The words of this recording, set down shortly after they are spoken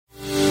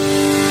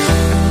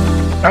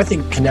I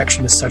think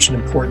connection is such an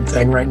important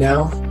thing right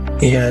now.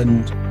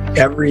 And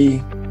every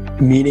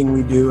meeting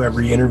we do,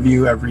 every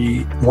interview,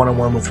 every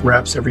one-on-one with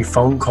reps, every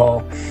phone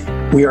call,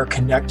 we are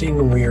connecting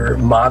and we are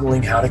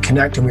modeling how to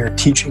connect and we are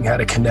teaching how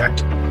to connect,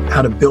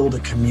 how to build a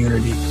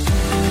community,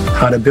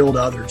 how to build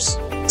others.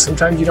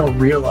 Sometimes you don't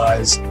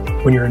realize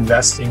when you're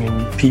investing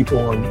in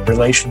people and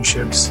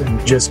relationships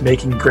and just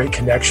making great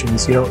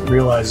connections, you don't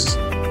realize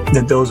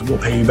that those will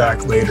pay you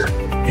back later.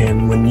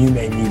 And when you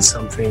may need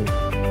something,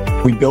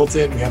 we built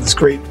it. We have this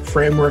great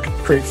framework,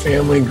 great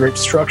family, great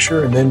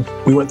structure. And then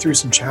we went through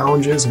some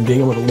challenges, and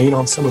being able to lean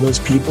on some of those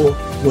people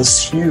was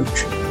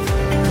huge.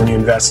 When you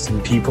invest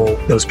in people,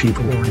 those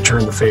people will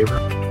return the favor.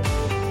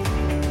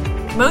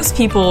 Most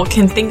people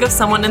can think of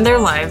someone in their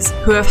lives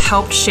who have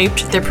helped shape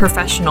their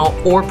professional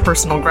or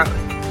personal growth.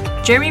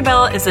 Jeremy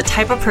Bell is the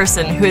type of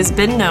person who has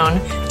been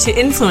known to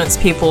influence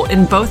people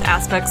in both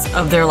aspects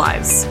of their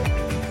lives.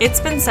 It's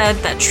been said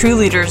that true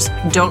leaders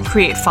don't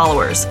create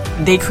followers,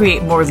 they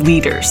create more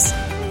leaders.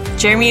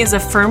 Jeremy is a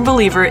firm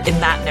believer in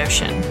that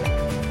notion.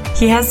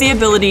 He has the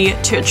ability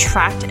to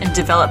attract and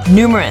develop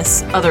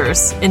numerous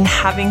others in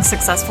having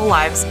successful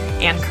lives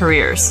and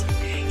careers.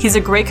 He's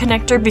a great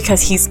connector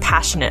because he's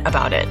passionate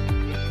about it.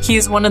 He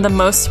is one of the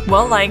most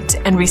well-liked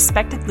and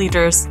respected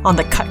leaders on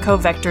the Cutco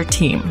Vector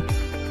team.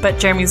 But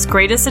Jeremy's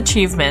greatest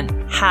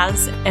achievement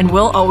has and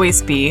will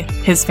always be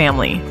his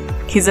family.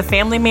 He's a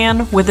family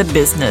man with a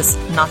business,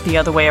 not the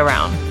other way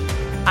around.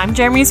 I'm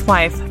Jeremy's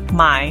wife,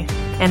 Mai,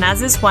 and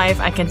as his wife,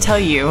 I can tell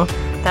you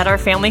that our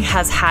family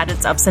has had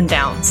its ups and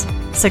downs,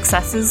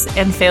 successes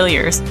and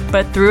failures,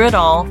 but through it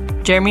all,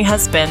 Jeremy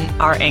has been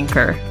our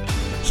anchor.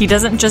 He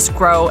doesn't just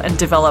grow and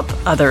develop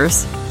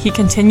others, he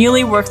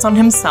continually works on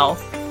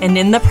himself, and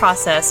in the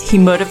process, he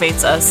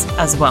motivates us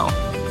as well.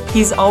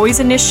 He's always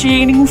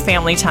initiating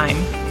family time,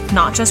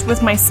 not just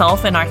with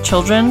myself and our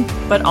children,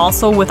 but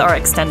also with our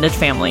extended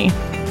family.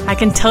 I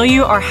can tell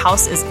you our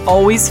house is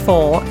always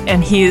full,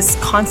 and he is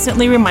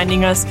constantly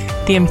reminding us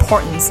the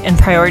importance and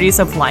priorities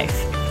of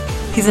life.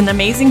 He's an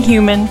amazing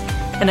human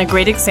and a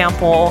great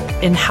example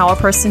in how a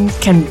person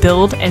can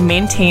build and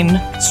maintain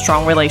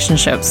strong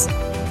relationships.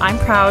 I'm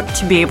proud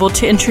to be able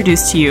to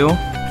introduce to you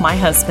my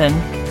husband,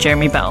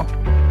 Jeremy Bell.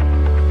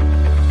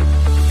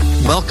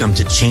 Welcome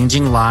to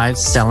Changing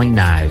Lives Selling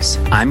Knives.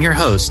 I'm your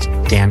host,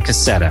 Dan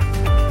Cassetta.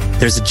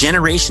 There's a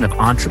generation of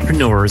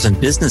entrepreneurs and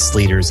business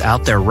leaders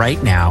out there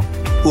right now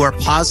who are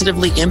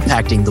positively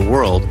impacting the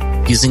world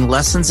using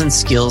lessons and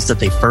skills that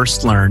they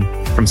first learned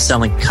from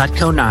selling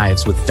Cutco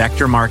knives with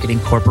Vector Marketing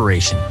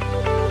Corporation.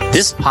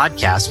 This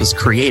podcast was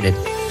created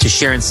to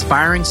share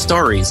inspiring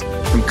stories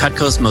from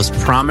Cutco's most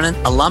prominent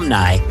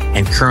alumni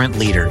and current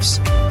leaders.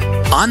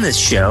 On this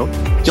show,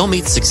 you'll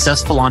meet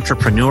successful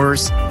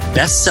entrepreneurs,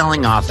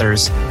 best-selling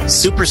authors,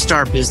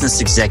 superstar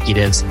business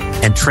executives,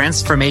 and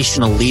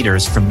transformational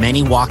leaders from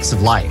many walks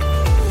of life.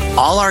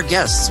 All our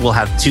guests will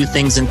have two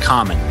things in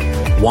common.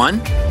 One,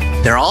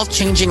 they're all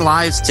changing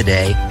lives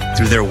today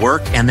through their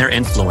work and their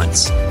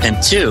influence.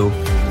 And two,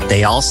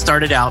 they all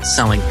started out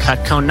selling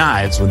Cutco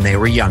knives when they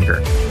were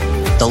younger.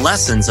 The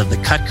lessons of the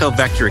Cutco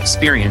Vector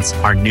experience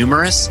are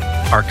numerous,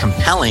 are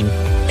compelling,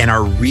 and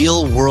are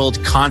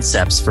real-world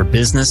concepts for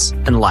business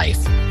and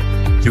life.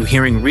 Through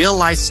hearing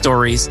real-life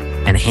stories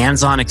and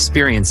hands-on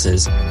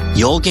experiences,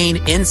 you'll gain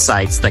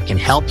insights that can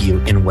help you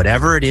in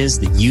whatever it is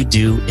that you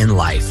do in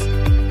life.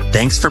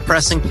 Thanks for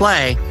pressing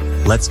play.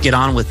 Let's get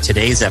on with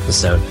today's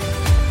episode.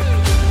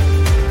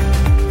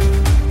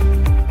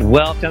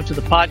 Welcome to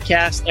the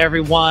podcast,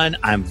 everyone.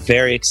 I'm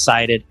very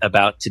excited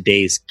about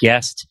today's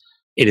guest.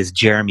 It is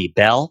Jeremy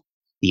Bell,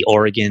 the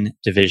Oregon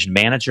Division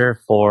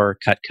Manager for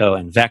Cutco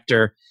and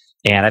Vector.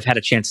 And I've had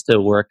a chance to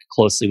work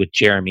closely with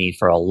Jeremy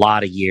for a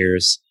lot of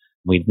years.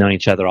 We've known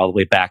each other all the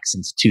way back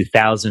since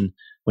 2000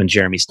 when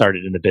Jeremy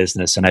started in the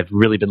business. And I've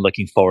really been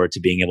looking forward to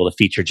being able to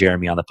feature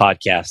Jeremy on the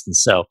podcast. And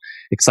so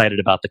excited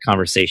about the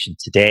conversation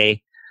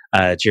today.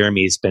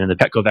 Jeremy's been in the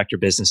Cutco Vector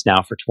business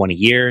now for 20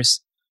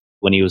 years.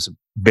 When he was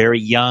very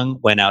young,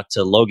 went out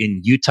to Logan,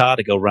 Utah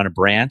to go run a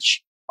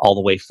branch all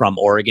the way from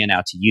Oregon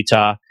out to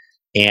Utah.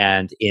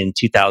 And in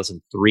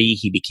 2003,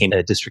 he became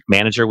a district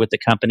manager with the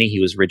company. He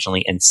was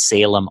originally in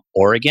Salem,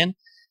 Oregon,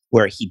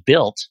 where he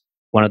built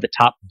one of the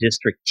top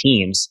district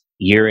teams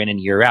year in and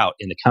year out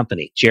in the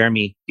company.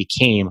 Jeremy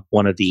became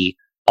one of the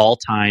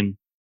all-time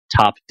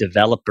top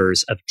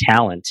developers of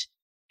talent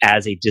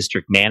as a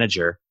district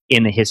manager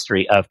in the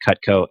history of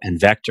Cutco and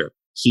Vector.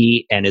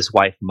 He and his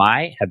wife,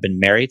 Mai, have been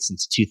married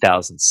since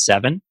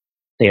 2007.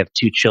 They have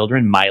two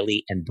children,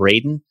 Miley and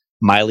Braden.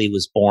 Miley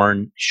was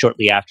born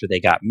shortly after they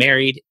got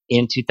married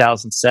in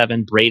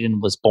 2007. Braden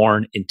was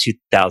born in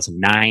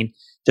 2009.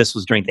 This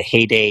was during the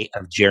heyday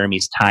of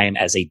Jeremy's time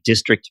as a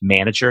district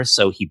manager.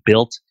 So he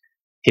built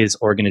his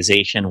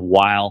organization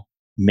while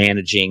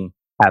managing,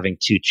 having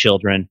two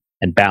children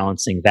and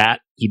balancing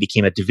that. He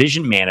became a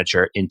division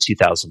manager in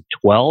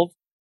 2012,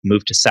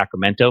 moved to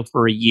Sacramento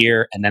for a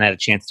year, and then had a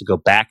chance to go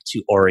back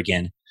to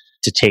Oregon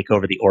to take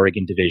over the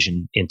Oregon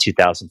division in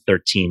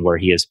 2013, where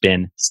he has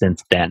been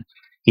since then.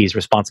 He's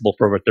responsible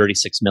for over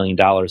 $36 million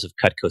of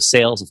Cutco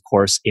sales, of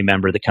course, a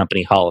member of the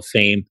company Hall of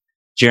Fame.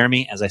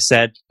 Jeremy, as I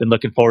said, been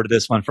looking forward to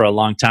this one for a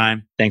long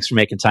time. Thanks for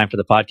making time for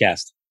the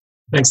podcast.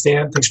 Thanks,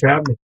 Dan. Thanks for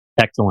having me.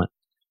 Excellent.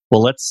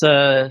 Well, let's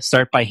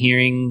start by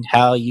hearing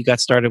how you got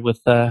started with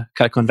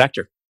Cutco and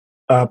Vector.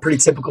 Pretty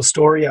typical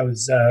story. I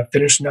was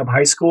finishing up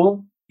high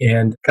school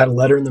and got a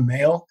letter in the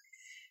mail.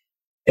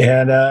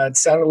 And it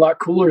sounded a lot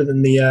cooler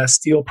than the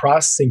steel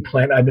processing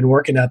plant I'd been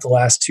working at the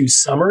last 2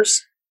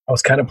 summers. I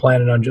was kind of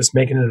planning on just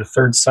making it a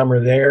third summer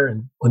there.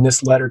 And when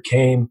this letter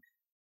came,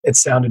 it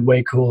sounded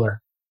way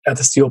cooler. At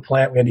the steel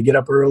plant, we had to get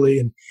up early,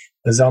 and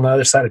it was on the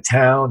other side of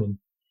town, and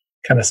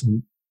kind of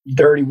some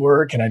dirty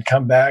work. And I'd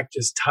come back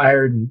just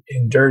tired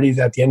and dirty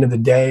at the end of the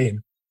day. And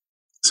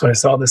so when I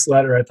saw this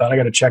letter, I thought, I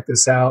got to check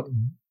this out,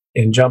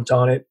 and jumped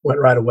on it, went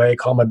right away,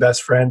 called my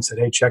best friend, said,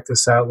 hey, check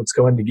this out. Let's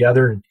go in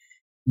together. And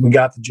we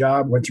got the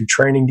job, went through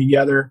training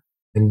together,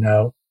 and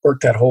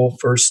worked that whole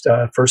first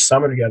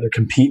summer together,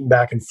 competing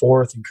back and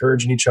forth,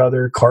 encouraging each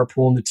other,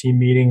 carpooling to team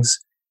meetings.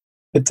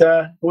 It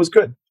was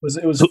good.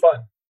 It was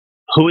fun.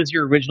 Who was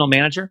your original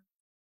manager?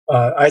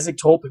 Isaac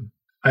Tolpin.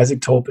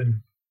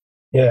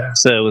 Yeah.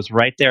 So it was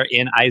right there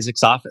in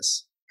Isaac's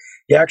office.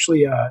 Yeah,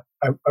 actually, I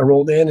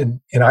rolled in,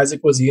 and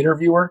Isaac was the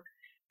interviewer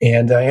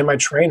and my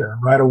trainer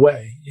right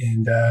away.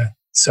 And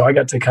so I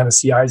got to kind of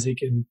see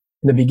Isaac in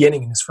the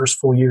beginning, in his first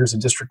full year as a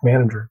district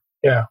manager.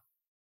 Yeah.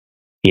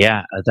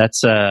 Yeah,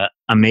 that's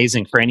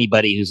amazing for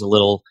anybody who's a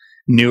little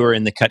newer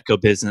in the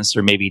Cutco business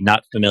or maybe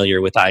not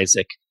familiar with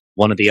Isaac,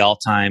 one of the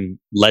all-time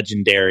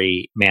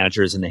legendary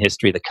managers in the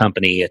history of the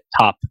company, a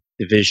top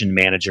division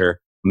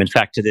manager. In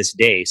fact, to this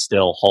day,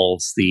 still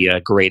holds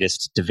the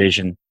greatest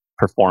division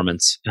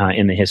performance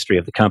in the history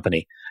of the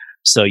company.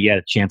 So you had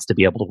a chance to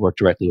be able to work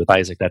directly with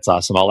Isaac. That's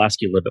awesome. I'll ask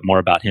you a little bit more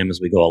about him as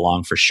we go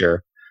along for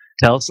sure.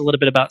 Tell us a little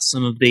bit about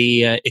some of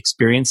the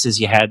experiences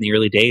you had in the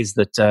early days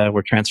that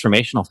were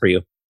transformational for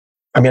you.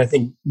 I mean, I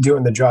think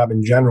doing the job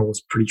in general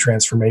was pretty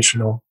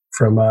transformational,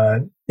 from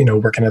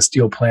working at a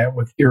steel plant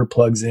with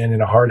earplugs in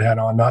and a hard hat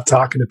on, not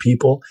talking to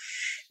people,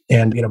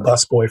 and being a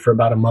busboy for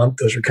about a month.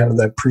 Those are kind of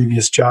the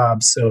previous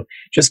jobs. So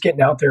just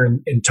getting out there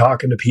and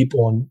talking to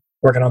people and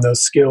working on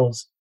those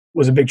skills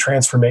was a big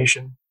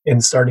transformation,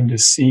 and starting to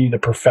see the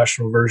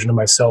professional version of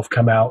myself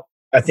come out.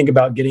 I think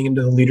about getting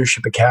into the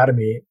Leadership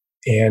Academy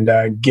and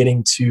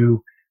getting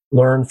to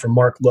learn from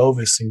Mark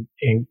Lovis,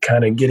 and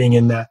kind of getting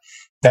in that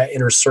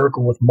inner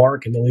circle with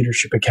Mark in the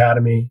Leadership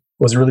Academy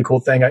was a really cool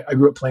thing. I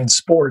grew up playing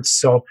sports,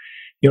 so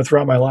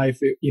throughout my life,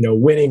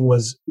 winning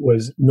was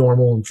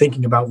normal, and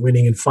thinking about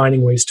winning and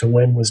finding ways to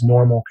win was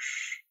normal.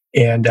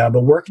 And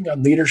but working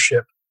on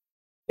leadership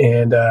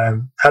and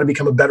how to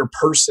become a better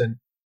person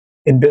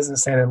in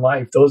business and in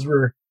life, those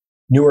were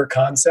newer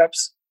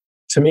concepts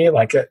to me.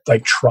 Like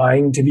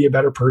trying to be a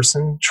better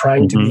person,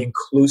 trying to be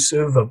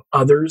inclusive of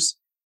others,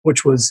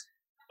 which was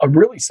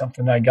really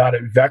something I got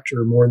at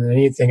Vector more than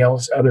anything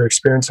else, other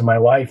experience in my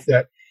life.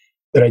 That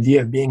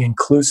idea of being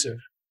inclusive.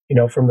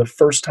 From the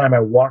first time I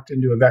walked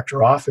into a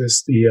Vector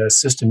office, the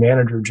assistant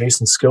manager,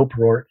 Jason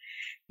Skilperort,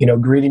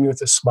 greeting me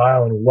with a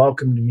smile and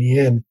welcomed me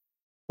in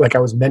like I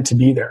was meant to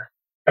be there,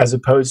 as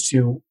opposed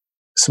to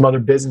some other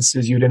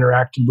businesses you'd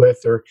interacted with,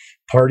 or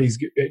parties,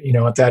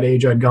 at that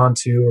age I'd gone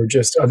to, or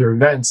just other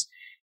events.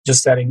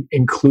 Just that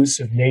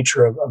inclusive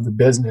nature of the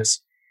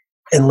business,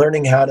 and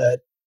learning how to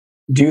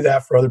do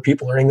that for other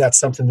people, learning that's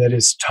something that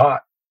is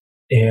taught,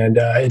 and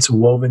it's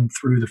woven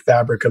through the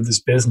fabric of this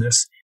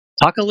business.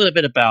 Talk a little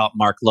bit about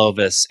Mark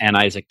Lovis and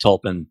Isaac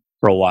Tolpin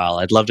for a while.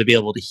 I'd love to be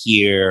able to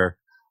hear,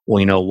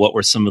 what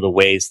were some of the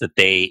ways that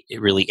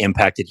it really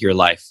impacted your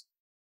life?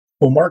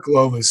 Well, Mark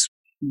Lovis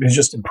was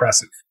just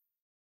impressive.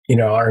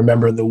 I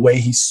remember the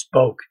way he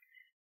spoke,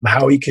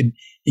 how he'd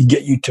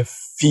get you to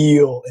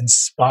feel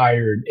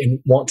inspired and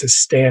want to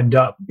stand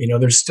up.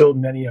 There's still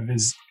many of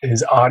his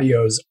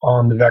audios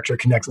on the Vector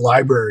Connect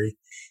library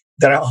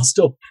that I'll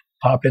still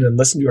pop in and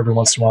listen to every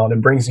once in a while, and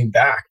it brings me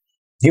back.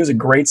 He was a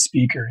great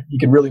speaker. He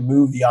could really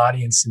move the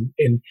audience,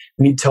 and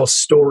when he'd tell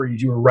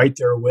stories, you were right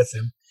there with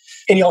him.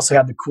 And he also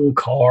had the cool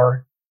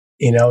car.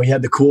 He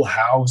had the cool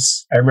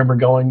house. I remember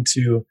going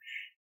to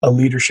a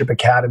Leadership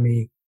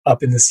Academy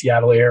up in the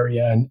Seattle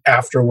area, and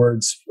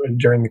afterwards,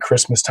 during the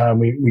Christmas time,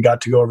 we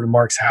got to go over to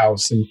Mark's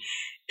house,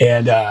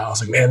 and I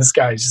was like, man, this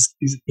guy's just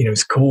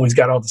he's cool. He's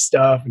got all the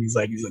stuff, and he's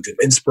like an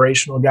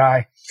inspirational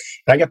guy.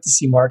 And I got to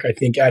see Mark, I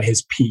think, at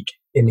his peak,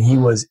 and he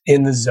was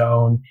in the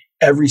zone.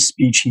 Every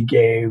speech he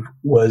gave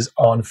was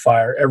on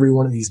fire. Every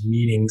one of these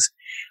meetings,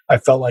 I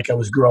felt like I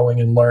was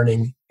growing and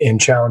learning and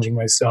challenging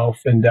myself.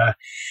 And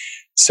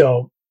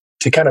so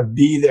to kind of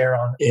be there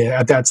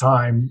at that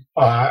time,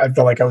 I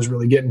felt like I was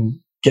really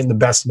getting the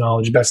best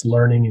knowledge, best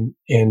learning,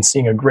 and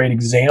seeing a great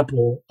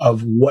example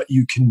of what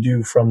you can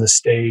do from the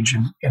stage,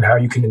 and how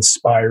you can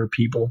inspire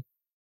people.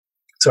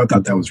 So I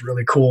thought that was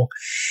really cool.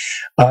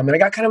 And I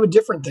got kind of a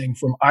different thing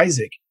from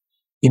Isaac.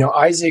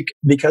 Isaac,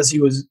 because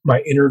he was my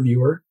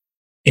interviewer,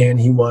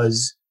 and he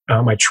was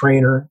my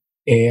trainer,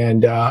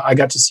 and I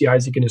got to see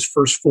Isaac in his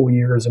first full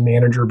year as a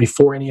manager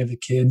before any of the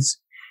kids.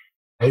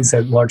 He's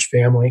had a large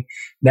family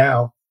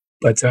now,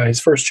 But his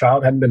first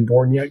child hadn't been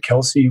born yet.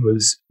 Kelsey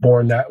was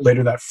born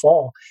later that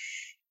fall.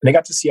 And I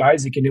got to see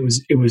Isaac, and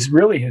it was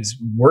really his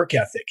work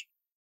ethic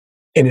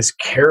and his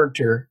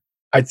character,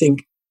 I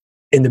think,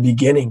 in the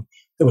beginning,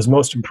 that was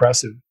most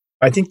impressive.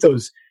 I think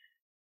those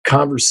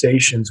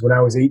conversations when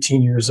I was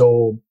 18 years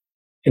old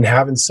and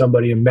having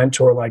somebody, a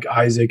mentor like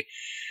Isaac,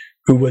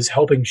 who was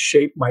helping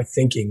shape my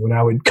thinking when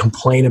I would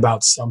complain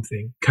about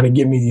something, kind of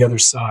give me the other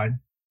side.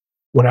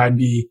 When I'd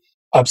be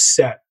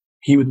upset,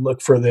 he would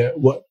look for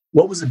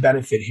what was the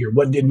benefit here?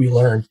 What did we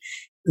learn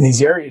in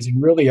these areas?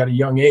 And really at a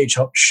young age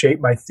helped shape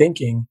my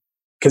thinking,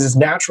 because it's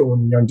natural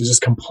when you're young to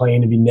just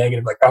complain and be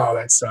negative, like, oh,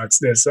 that sucks,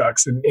 this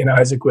sucks. And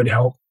Isaac would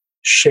help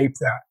shape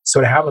that. So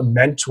to have a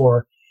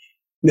mentor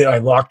that I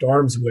locked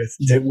arms with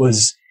that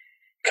was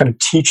kind of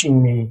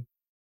teaching me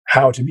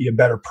how to be a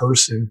better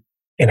person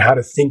and how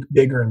to think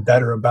bigger and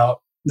better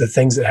about the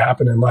things that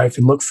happen in life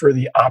and look for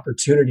the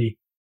opportunity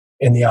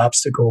and the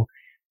obstacle,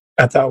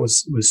 I thought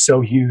was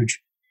so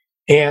huge.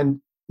 And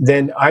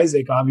then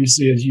Isaac,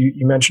 obviously, as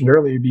you mentioned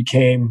earlier,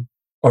 became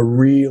a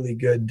really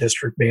good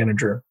district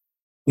manager,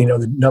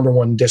 the number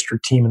one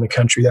district team in the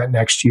country that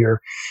next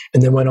year,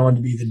 and then went on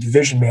to be the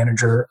division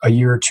manager a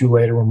year or two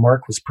later when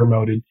Mark was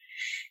promoted,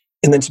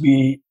 and then to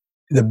be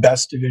the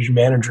best division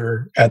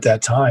manager at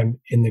that time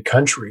in the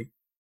country,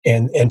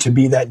 and to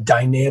be that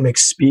dynamic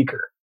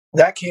speaker.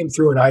 That came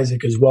through in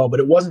Isaac as well,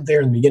 but it wasn't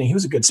there in the beginning. He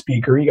was a good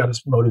speaker. He got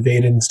us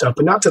motivated and stuff,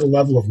 but not to the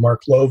level of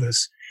Mark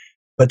Lovis.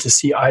 But to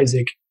see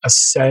Isaac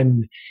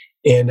ascend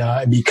and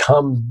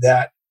become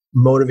that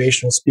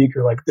motivational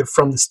speaker,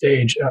 from the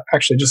stage,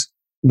 actually just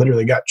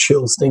literally got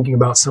chills thinking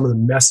about some of the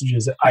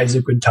messages that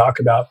Isaac would talk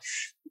about,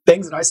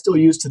 things that I still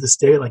use to this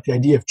day, like the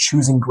idea of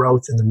choosing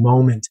growth in the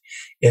moment,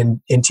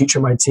 and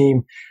teaching my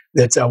team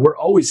that we're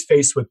always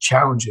faced with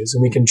challenges,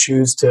 and we can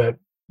choose to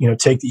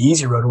take the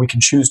easy road, or we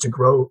can choose to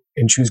grow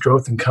and choose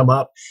growth and come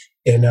up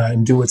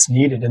and do what's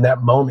needed in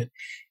that moment.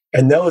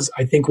 And those,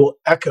 I think, will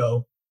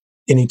echo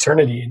in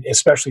eternity, and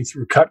especially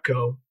through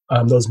Cutco,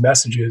 those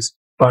messages.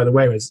 By the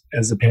way,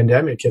 as the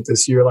pandemic hit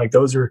this year,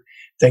 those are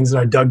things that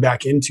I dug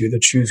back into, the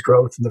choose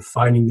growth and the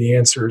finding the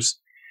answers.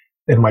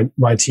 And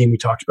my team, we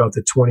talked about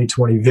the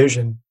 2020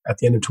 vision at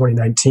the end of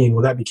 2019.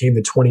 Well, that became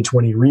the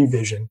 2020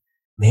 revision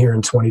here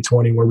in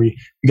 2020, where we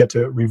got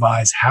to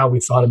revise how we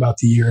thought about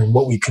the year and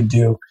what we could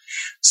do.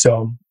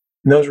 So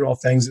those are all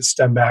things that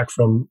stem back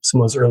from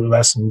some of those early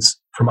lessons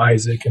from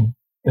Isaac and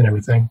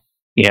everything.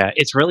 Yeah,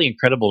 it's really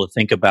incredible to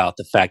think about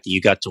the fact that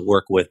you got to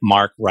work with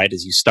Mark right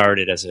as you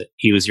started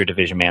he was your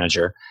division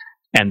manager.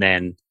 And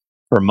then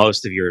for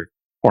most of your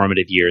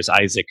formative years,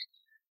 Isaac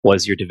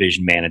was your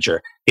division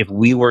manager. If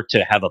we were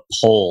to have a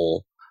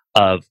poll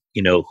of,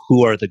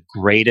 who are the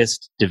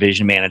greatest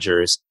division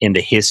managers in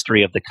the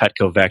history of the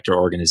Cutco Vector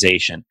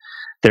organization,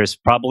 there's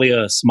probably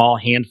a small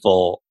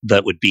handful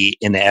that would be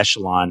in the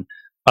echelon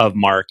of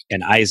Mark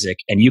and Isaac.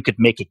 And you could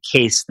make a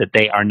case that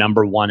they are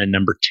number one and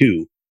number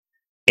two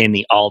in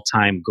the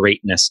all-time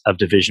greatness of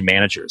division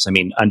managers. I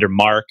mean, under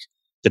Mark,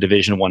 the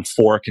division won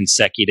 4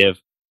 consecutive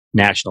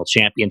national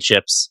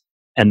championships.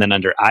 And then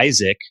under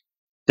Isaac,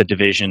 the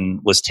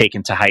division was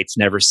taken to heights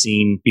never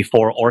seen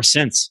before or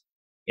since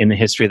in the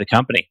history of the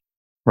company,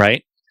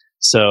 right?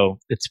 So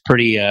it's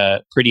pretty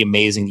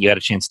amazing that you had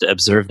a chance to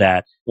observe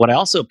that. What I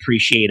also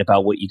appreciate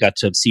about what you got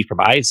to see from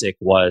Isaac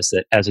was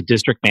that as a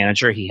district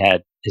manager, he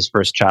had his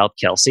first child,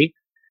 Kelsey,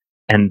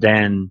 and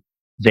then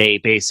they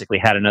basically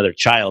had another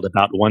child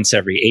about once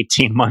every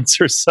 18 months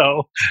or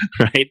so,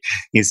 right?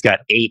 He's got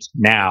 8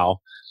 now.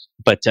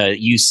 But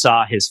you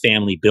saw his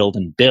family build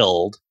and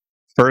build,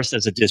 first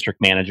as a district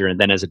manager and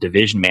then as a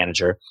division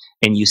manager.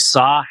 And you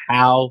saw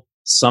how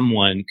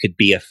someone could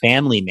be a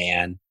family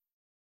man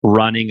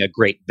running a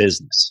great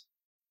business,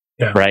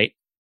 right?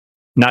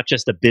 Not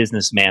just a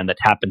businessman that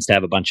happens to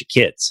have a bunch of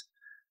kids,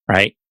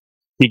 right?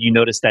 Did you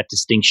notice that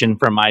distinction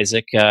from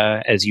Isaac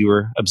as you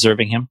were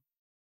observing him?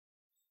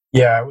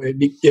 Yeah,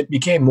 it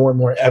became more and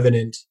more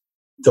evident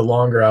the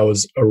longer I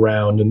was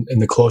around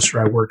and the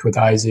closer I worked with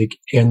Isaac,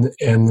 and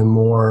the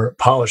more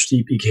polished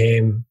he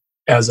became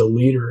as a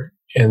leader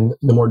and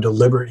the more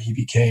deliberate he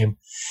became.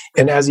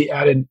 And as he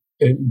added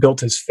and built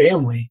his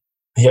family,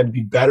 he had to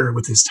be better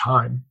with his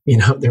time.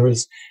 There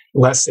was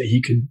less that he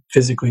could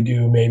physically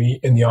do maybe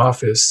in the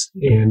office,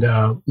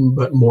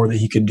 but more that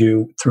he could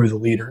do through the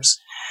leaders.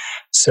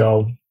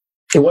 So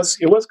it was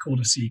cool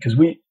to see, because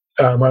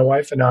my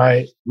wife and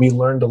I, we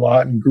learned a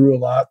lot and grew a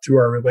lot through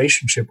our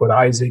relationship with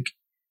Isaac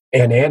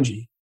and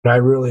Angie. And I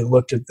really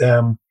looked at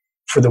them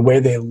for the way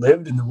they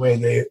lived and the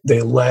way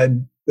they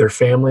led their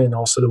family, and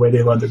also the way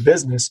they led their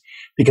business.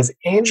 Because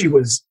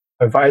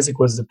if Isaac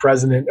was the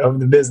president of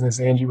the business,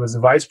 Angie was the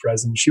vice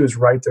president. She was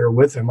right there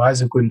with him.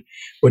 Isaac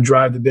would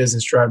drive the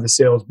business, drive the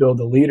sales, build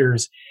the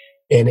leaders,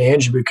 and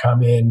Angie would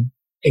come in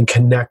and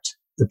connect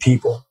the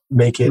people,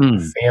 make it a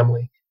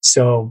family.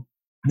 So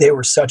they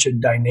were such a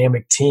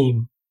dynamic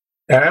team.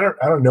 And I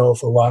don't know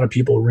if a lot of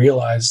people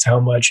realized how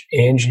much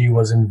Angie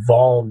was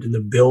involved in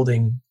the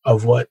building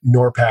of what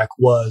NORPAC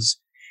was.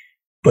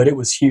 but it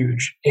was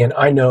huge. And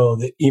I know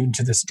that even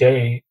to this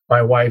day,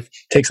 my wife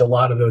takes a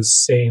lot of those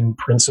same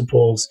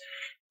principles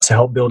to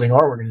help building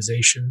our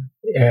organization.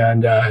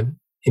 And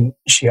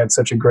she had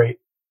such a great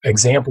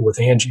example with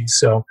Angie.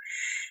 So,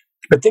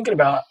 but thinking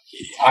about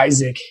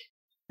Isaac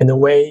and the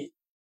way,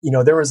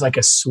 there was like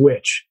a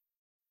switch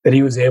that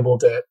he was able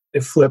to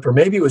flip, or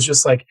maybe it was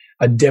just like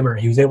a dimmer.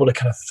 He was able to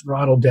kind of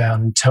throttle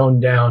down and tone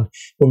down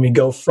when we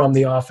go from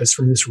the office,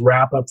 from this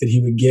wrap up that he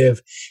would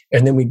give.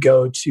 And then we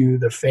go to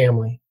the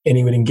family and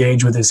he would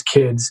engage with his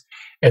kids,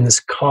 and this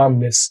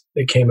calmness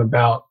that came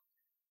about.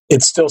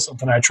 It's still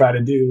something I try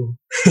to do,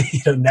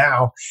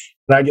 now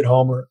when I get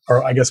home,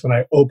 or I guess when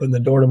I open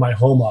the door to my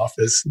home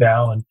office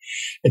now, and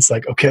it's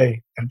like,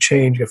 okay, I've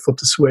changed, I flip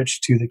the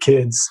switch to the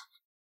kids.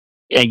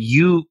 And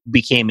you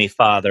became a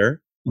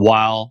father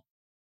while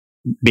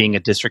being a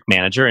district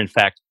manager. In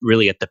fact,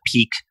 really at the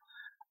peak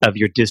of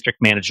your district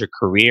manager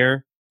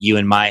career, you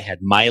and Mai had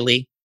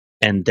Miley.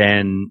 And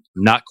then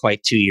not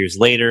quite 2 years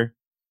later,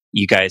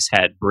 you guys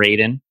had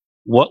Braden.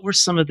 What were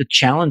some of the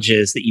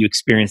challenges that you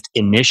experienced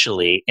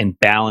initially in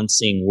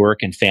balancing work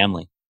and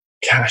family?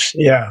 Gosh,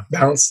 yeah,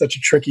 balance is such a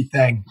tricky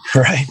thing,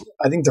 right?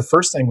 I think the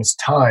first thing was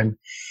time.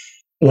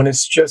 When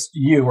it's just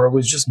you, or it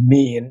was just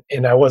me,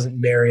 and I wasn't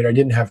married, I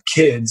didn't have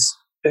kids,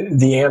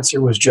 the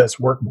answer was just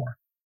work more.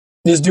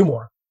 Just do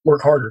more,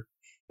 work harder,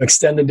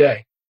 extend the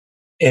day.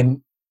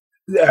 And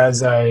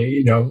as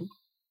I,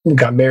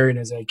 got married,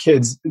 as I had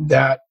kids,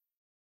 that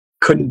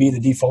couldn't be the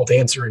default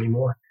answer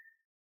anymore.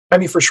 I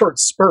mean, for short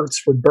spurts,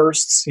 for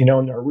bursts, in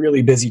our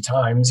really busy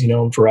times,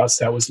 for us,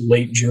 that was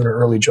late June or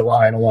early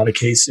July in a lot of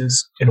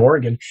cases in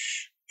Oregon.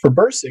 For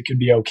bursts, it could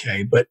be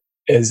okay. But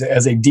as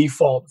a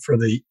default for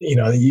the,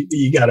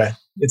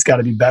 it's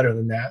gotta be better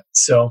than that.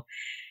 So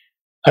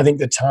I think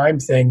the time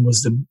thing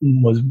was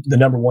the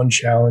number one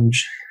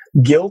challenge.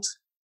 Guilt.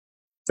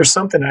 There's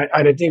something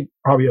I think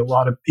probably a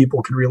lot of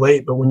people can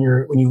relate, but when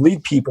you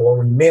lead people, or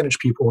when you manage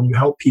people, when you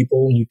help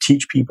people, when you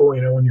teach people,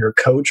 when you're a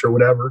coach or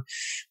whatever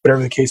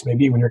the case may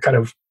be, when you're kind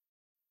of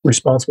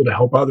responsible to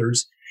help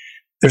others,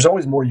 there's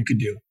always more you could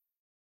do.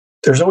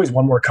 There's always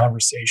one more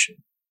conversation.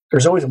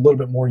 There's always a little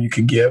bit more you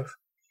could give.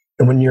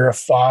 And when you're a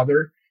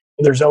father,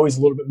 there's always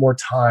a little bit more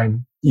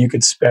time you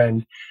could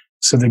spend.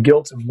 So the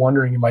guilt of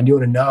wondering, am I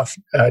doing enough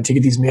to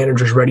get these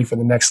managers ready for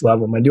the next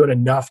level? Am I doing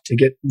enough to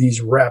get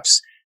these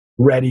reps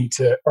ready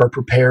or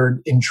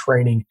prepared in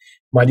training?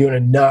 Am I doing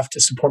enough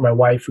to support my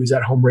wife who's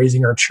at home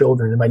raising our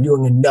children? Am I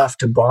doing enough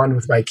to bond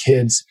with my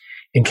kids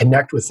and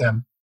connect with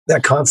them?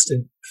 That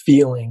constant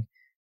feeling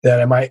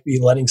that I might be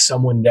letting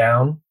someone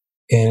down.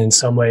 And in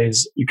some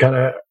ways, you kind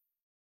of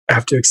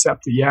have to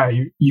accept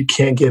that, you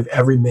can't give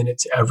every minute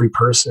to every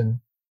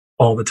person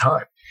all the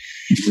time.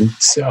 Mm-hmm.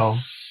 So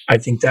I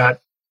think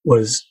that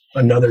was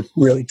another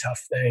really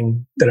tough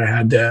thing that I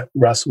had to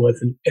wrestle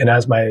with. And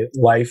as my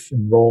life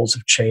and roles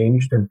have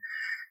changed and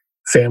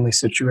family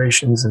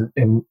situations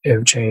and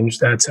have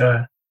changed,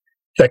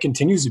 that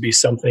continues to be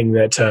something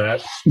that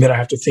I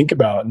have to think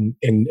about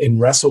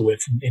and wrestle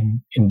with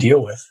and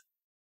deal with.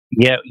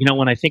 Yeah.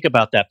 When I think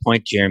about that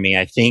point, Jeremy,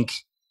 I think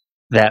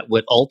that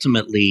what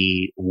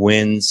ultimately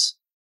wins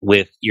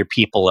with your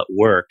people at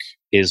work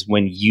is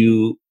when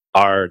you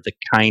are the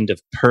kind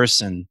of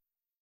person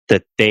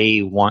that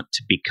they want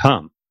to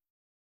become.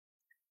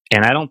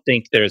 And I don't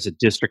think there's a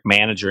district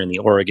manager in the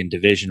Oregon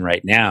division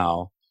right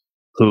now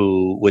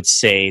who would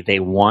say they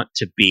want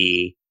to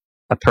be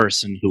a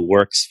person who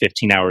works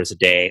 15 hours a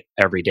day,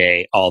 every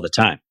day, all the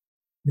time.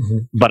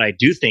 Mm-hmm. But I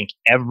do think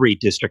every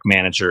district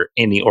manager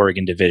in the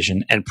Oregon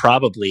division, and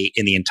probably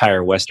in the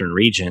entire Western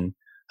region,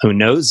 who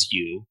knows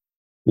you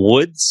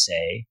would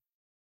say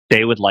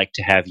they would like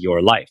to have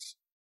your life,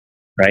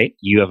 right?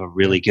 You have a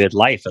really good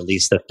life, at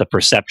least that's the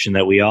perception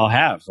that we all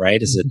have,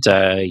 right? Is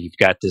that you've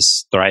got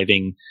this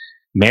thriving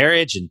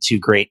marriage and 2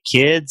 great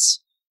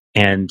kids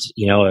and,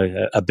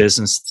 a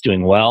business that's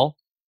doing well.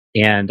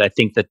 And I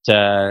think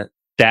that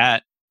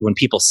that when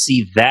people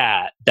see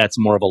that, that's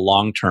more of a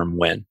long-term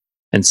win.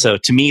 And so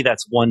to me,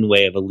 that's one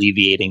way of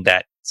alleviating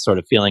that sort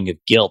of feeling of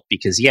guilt,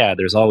 because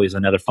there's always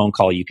another phone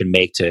call you can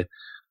make to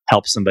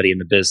help somebody in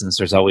the business.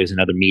 There's always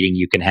another meeting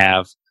you can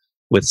have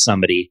with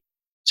somebody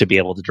to be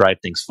able to drive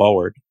things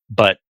forward.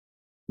 But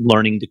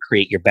learning to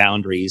create your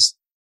boundaries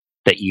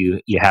that you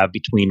have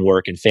between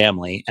work and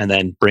family, and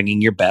then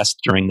bringing your best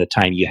during the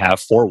time you have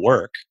for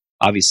work.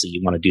 Obviously,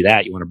 you want to do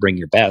that. You want to bring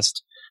your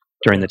best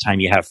during the time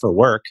you have for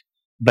work.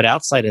 But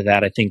outside of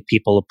that, I think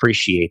people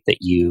appreciate that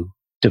you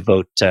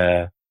devote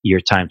your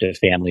time to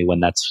family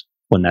when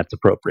that's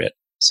appropriate.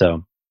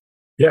 So,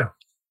 yeah,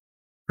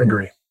 I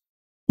agree.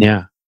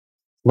 Yeah.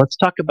 Let's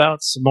talk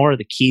about some more of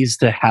the keys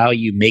to how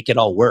you make it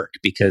all work,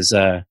 because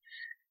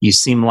you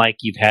seem like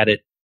you've had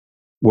it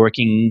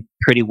working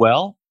pretty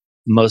well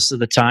most of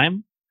the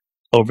time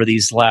over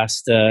these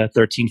last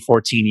 13,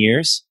 14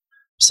 years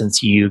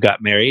since you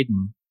got married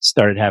and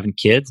started having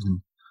kids.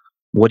 And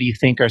what do you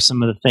think are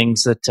some of the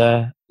things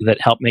that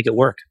help make it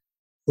work?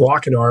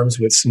 Locking arms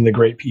with some of the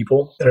great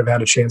people that I've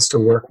had a chance to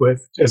work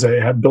with. As I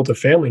have built a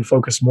family and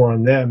focused more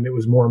on them, it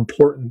was more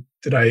important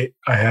that I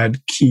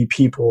had key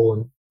people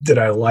and that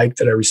I liked,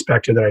 that I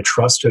respected, that I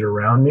trusted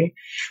around me.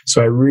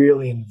 So I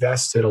really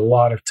invested a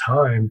lot of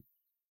time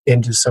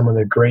into some of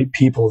the great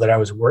people that I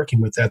was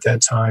working with at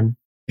that time,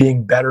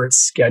 being better at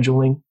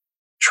scheduling,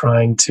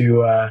 trying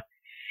to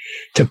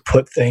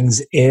put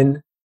things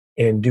in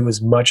and do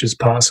as much as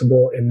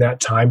possible in that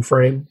time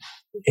frame,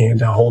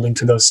 and holding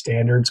to those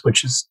standards,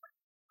 which is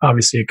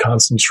obviously a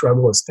constant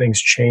struggle as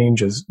things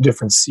change, as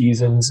different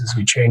seasons, as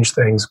we change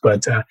things.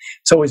 But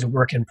it's always a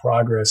work in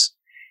progress.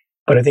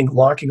 But I think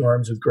locking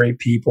arms with great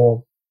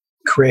people,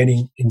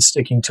 creating and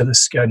sticking to the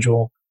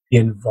schedule,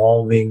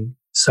 involving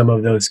some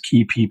of those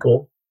key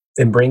people,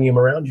 and bringing them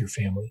around your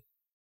family.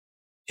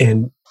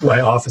 And my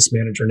office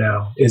manager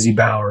now, Izzy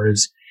Bauer,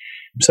 is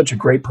such a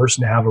great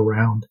person to have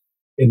around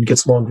and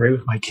gets along great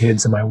with my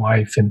kids and my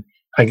wife. And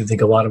I can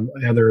think a lot of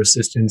my other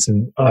assistants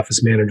and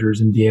office managers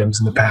and DMs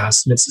in the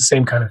past. And it's the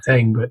same kind of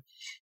thing, but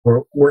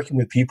we're working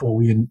with people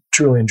we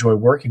truly enjoy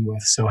working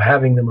with. So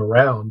having them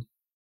around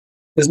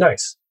is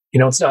nice.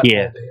 It's not all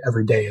day,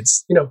 every day.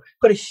 It's,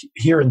 but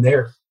here and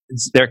there.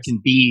 There can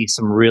be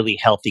some really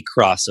healthy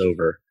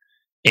crossover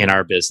in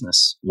our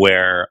business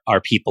where our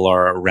people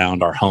are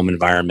around our home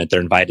environment.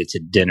 They're invited to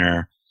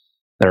dinner.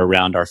 They're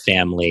around our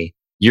family.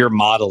 You're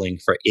modeling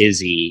for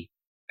Izzy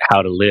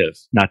how to live,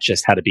 not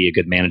just how to be a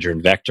good manager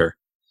and Vector,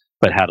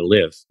 but how to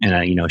live.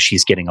 And,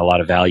 she's getting a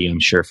lot of value, I'm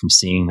sure, from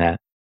seeing that.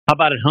 How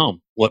about at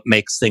home? What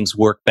makes things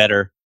work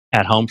better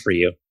at home for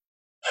you?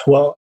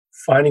 Well,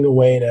 finding a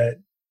way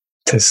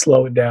to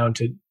slow it down,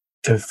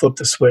 to flip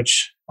the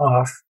switch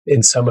off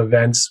in some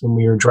events when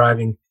we were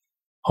driving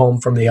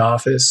home from the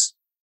office.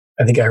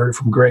 I think I heard it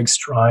from Greg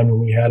Strine when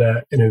we had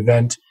an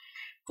event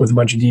with a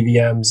bunch of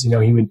DVMs.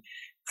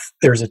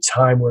 There's a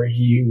time where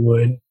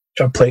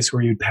a place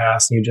where you'd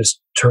pass and you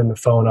just turn the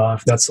phone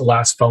off. That's the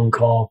last phone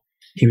call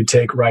he would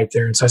take right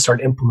there. And so I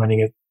started implementing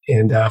it.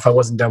 And if I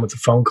wasn't done with the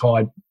phone call,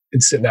 I'd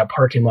sit in that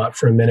parking lot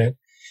for a minute,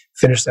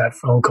 finish that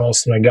phone call.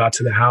 So when I got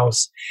to the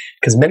house,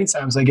 because many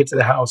times I get to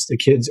the house, the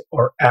kids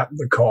are at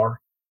the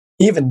car.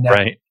 Even now,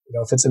 right.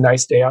 If it's a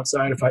nice day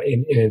outside,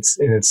 and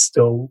it's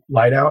still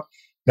light out,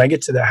 and I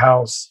get to the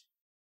house,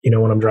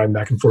 when I'm driving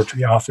back and forth to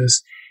the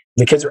office,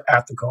 the kids are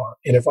at the car.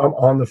 And if I'm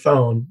on the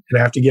phone and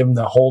I have to give them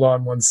the hold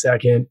on 1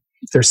 second,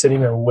 they're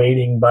sitting there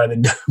waiting by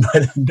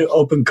the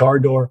open car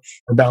door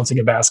or bouncing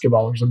a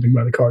basketball or something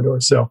by the car door.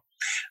 So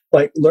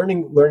like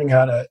learning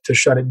how to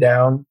shut it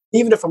down,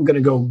 even if I'm going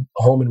to go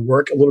home and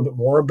work a little bit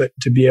more, but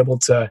to be able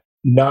to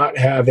not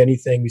have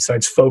anything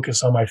besides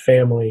focus on my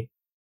family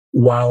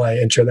while I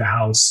enter the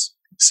house,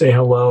 say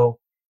hello.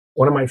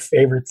 One of my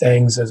favorite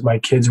things as my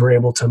kids were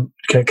able to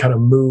kind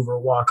of move or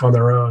walk on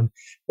their own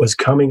was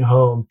coming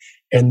home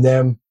and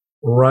them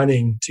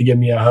running to give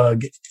me a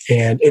hug.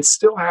 And it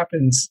still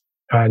happens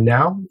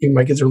now. Even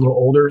my kids are a little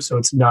older, so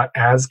it's not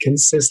as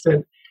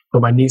consistent,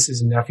 but my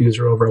nieces and nephews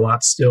are over a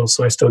lot still.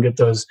 So I still get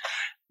those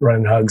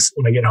running hugs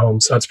when I get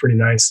home. So that's pretty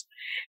nice.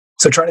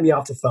 So trying to be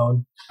off the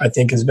phone, I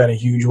think, has been a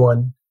huge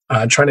one.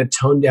 Trying to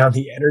tone down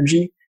the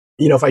energy.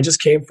 If I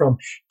just came from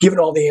giving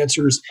all the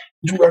answers,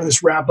 running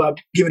this wrap up,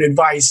 giving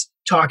advice,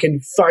 talking,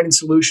 finding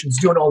solutions,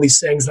 doing all these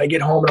things, and I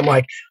get home and I'm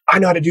like, I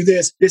know how to do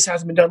this. This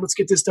hasn't been done. Let's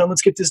get this done.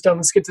 Let's get this done.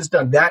 Let's get this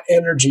done. That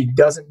energy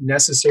doesn't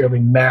necessarily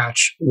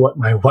match what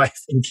my wife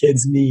and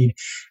kids need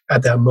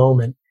at that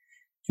moment.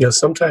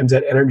 Sometimes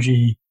that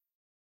energy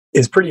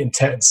is pretty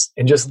intense,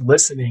 and just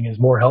listening is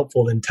more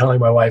helpful than telling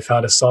my wife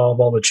how to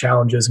solve all the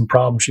challenges and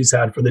problems she's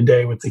had for the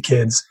day with the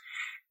kids.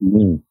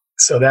 Mm.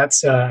 So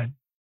that's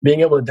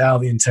being able to dial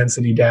the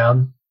intensity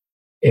down.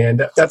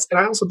 And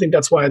I also think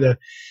that's why the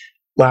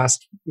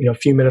last,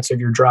 few minutes of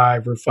your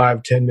drive, or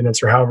 5-10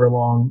 minutes or however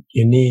long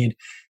you need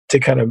to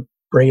kind of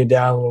bring it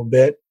down a little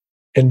bit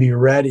and be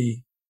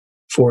ready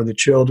for the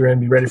children,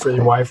 be ready for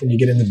your wife when you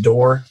get in the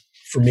door.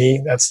 For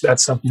me, that's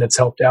something that's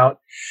helped out.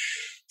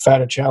 If I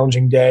had a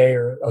challenging day,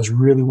 or I was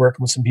really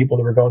working with some people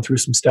that were going through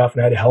some stuff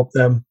and I had to help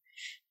them,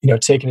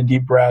 taking a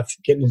deep breath,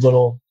 getting a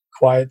little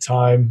quiet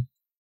time.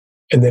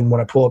 And then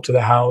when I pull up to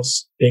the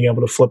house, being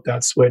able to flip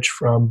that switch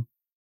from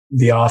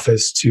the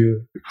office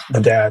to the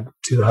dad,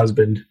 to the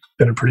husband,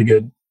 been a pretty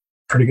good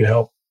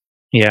help.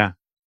 Yeah.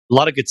 A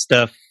lot of good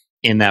stuff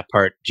in that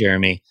part,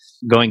 Jeremy.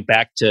 Going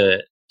back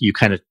to, you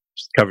kind of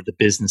covered the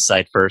business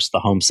side first, the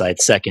home side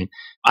second.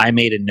 I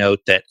made a note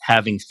that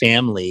having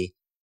family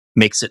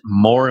makes it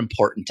more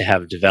important to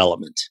have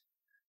development,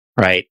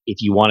 right? If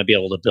you want to be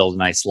able to build a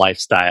nice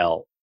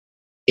lifestyle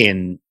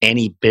in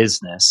any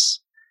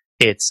business,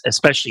 it's,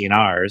 especially in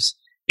ours,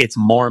 it's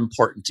more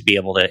important to be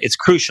able to, it's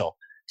crucial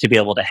to be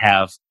able to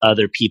have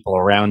other people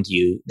around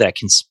you that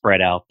can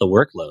spread out the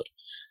workload.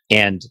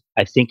 And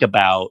I think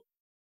about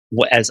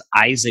as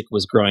Isaac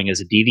was growing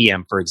as a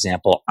DVM, for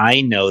example,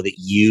 I know that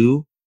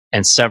you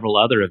and several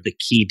other of the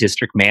key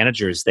district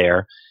managers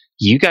there,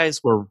 you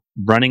guys were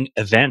running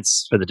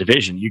events for the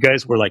division. You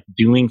guys were like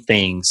doing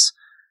things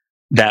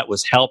that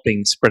was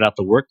helping spread out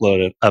the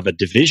workload of a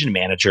division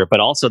manager, but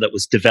also that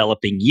was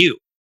developing you.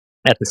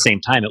 At the same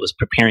time, it was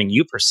preparing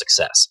you for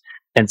success.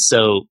 And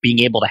so being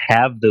able to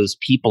have those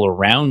people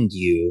around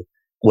you,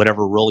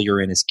 whatever role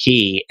you're in, is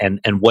key. And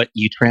what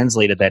you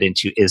translated that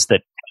into is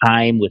that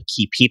time with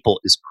key people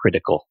is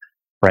critical,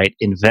 right?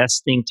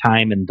 Investing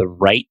time in the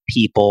right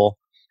people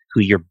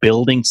who you're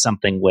building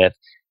something with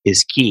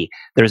is key.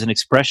 There's an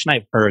expression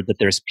I've heard that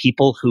there's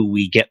people who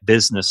we get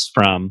business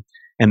from,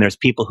 and there's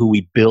people who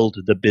we build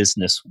the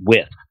business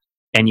with.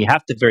 And you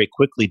have to very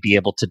quickly be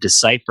able to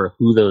decipher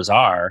who those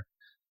are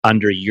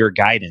under your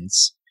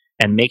guidance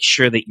and make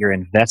sure that you're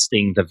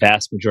investing the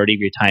vast majority of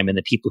your time in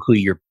the people who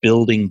you're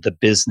building the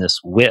business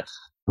with,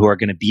 who are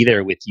going to be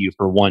there with you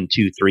for 1,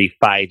 2, 3,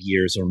 5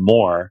 years or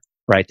more,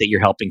 right? That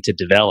you're helping to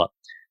develop.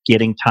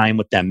 Getting time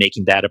with them,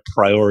 making that a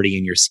priority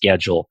in your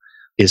schedule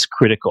is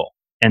critical.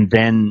 And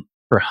then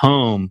for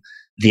home,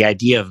 the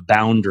idea of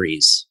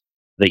boundaries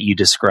that you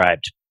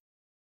described.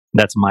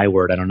 That's my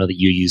word. I don't know that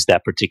you use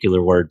that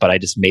particular word, but I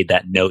just made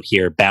that note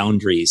here.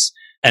 Boundaries.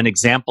 An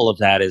example of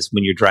that is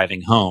when you're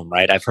driving home,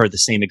 right? I've heard the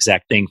same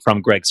exact thing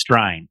from Greg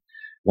Strine,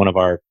 one of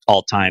our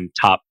all-time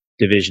top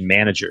division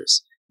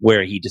managers,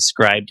 where he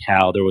described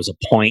how there was a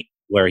point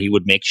where he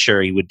would make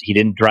sure he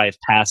didn't drive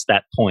past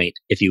that point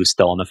if he was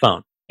still on the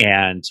phone.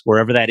 And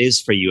wherever that is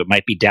for you, it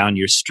might be down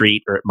your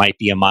street or it might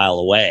be a mile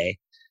away,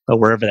 but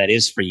wherever that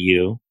is for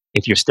you,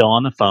 if you're still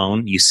on the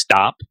phone, you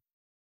stop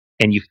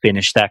and you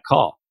finish that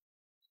call.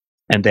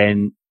 And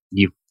then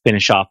you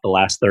finish off the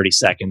last 30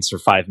 seconds or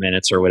 5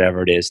 minutes or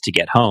whatever it is to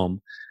get home.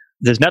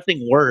 There's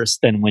nothing worse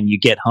than when you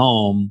get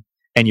home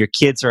and your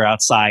kids are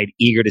outside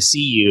eager to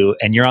see you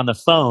and you're on the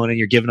phone and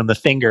you're giving them the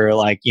finger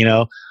like,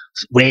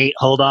 wait,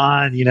 hold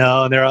on,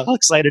 and they're all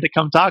excited to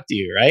come talk to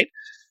you, right?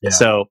 Yeah.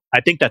 So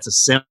I think that's a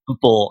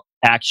simple,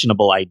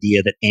 actionable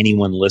idea that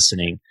anyone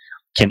listening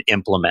can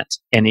implement.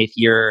 And if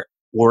you're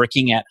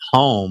working at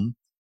home,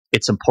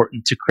 it's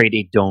important to create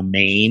a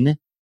domain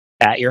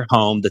at your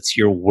home that's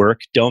your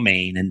work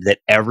domain and that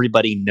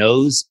everybody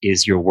knows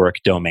is your work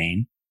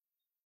domain.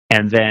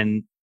 And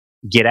then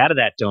get out of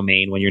that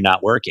domain when you're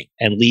not working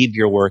and leave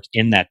your work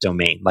in that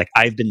domain. Like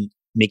I've been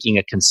making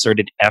a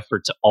concerted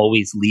effort to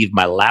always leave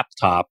my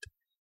laptop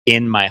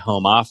in my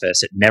home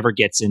office. It never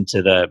gets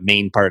into the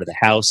main part of the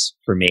house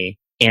for me.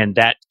 And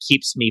that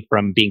keeps me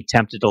from being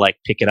tempted to like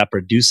pick it up or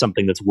do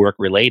something that's work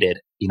related,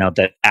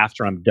 that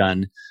after I'm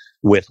done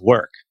with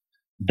work.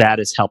 That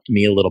has helped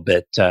me a little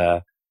bit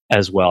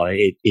as well.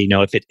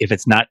 If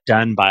it's not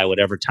done by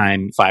whatever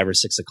time, 5 or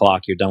 6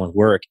 o'clock you're done with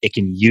work, it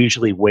can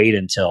usually wait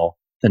until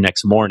the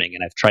next morning.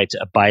 And I've tried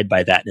to abide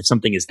by that. And if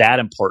something is that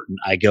important,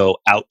 I go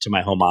out to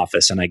my home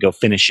office and I go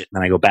finish it and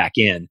then I go back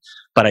in.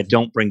 But I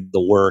don't bring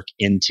the work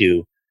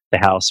into the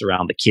house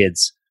around the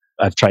kids.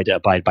 I've tried to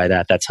abide by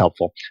that. That's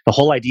helpful. The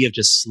whole idea of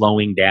just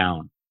slowing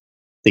down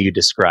that you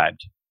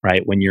described,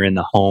 right? When you're in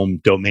the home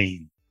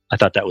domain, I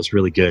thought that was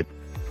really good.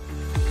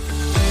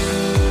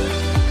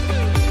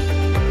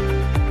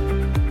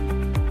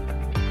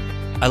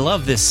 I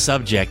love this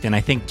subject, and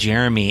I think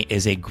Jeremy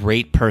is a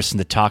great person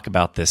to talk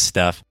about this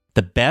stuff.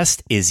 The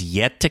best is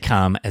yet to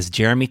come as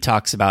Jeremy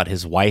talks about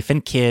his wife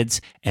and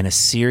kids and a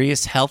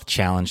serious health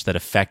challenge that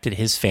affected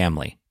his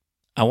family.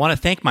 I want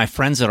to thank my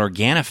friends at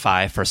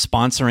Organifi for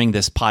sponsoring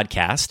this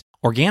podcast.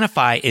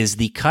 Organifi is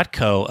the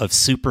Cutco of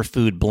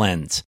superfood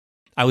blends.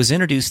 I was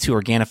introduced to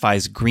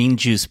Organifi's green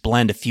juice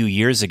blend a few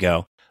years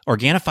ago.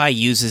 Organifi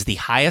uses the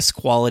highest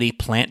quality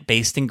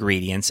plant-based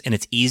ingredients, and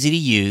it's easy to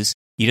use.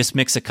 You just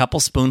mix a couple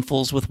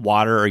spoonfuls with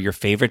water or your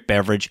favorite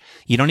beverage.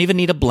 You don't even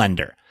need a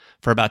blender.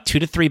 For about $2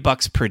 to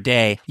 $3 per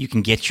day, you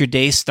can get your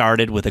day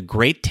started with a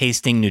great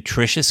tasting,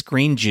 nutritious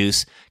green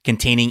juice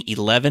containing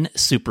 11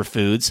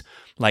 superfoods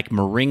like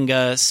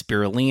moringa,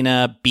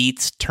 spirulina,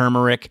 beets,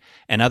 turmeric,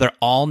 and other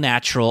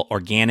all-natural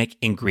organic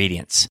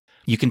ingredients.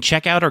 You can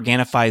check out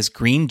Organifi's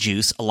green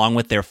juice along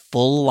with their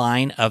full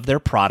line of their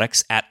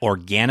products at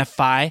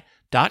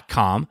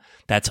Organifi.com.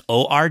 That's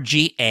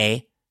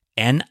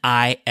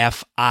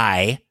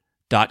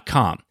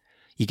ORGANIFI.com.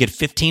 You get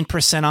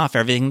 15% off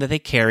everything that they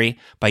carry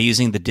by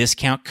using the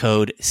discount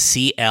code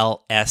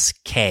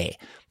CLSK.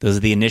 Those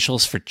are the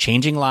initials for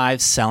Changing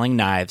Lives, Selling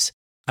Knives.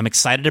 I'm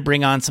excited to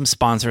bring on some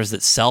sponsors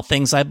that sell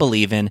things I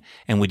believe in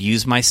and would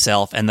use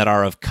myself and that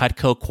are of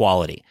Cutco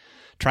quality.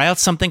 Try out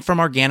something from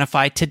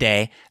Organifi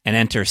today and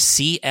enter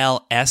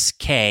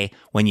CLSK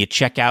when you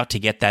check out to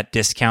get that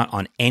discount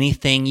on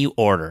anything you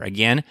order.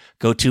 Again,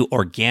 go to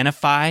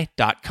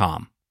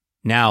Organifi.com.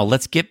 Now,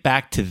 let's get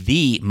back to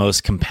the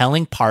most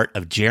compelling part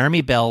of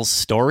Jeremy Bell's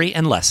story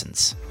and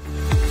lessons.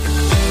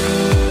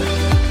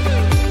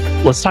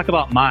 Let's talk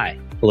about Mai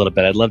a little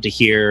bit. I'd love to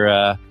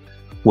hear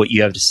what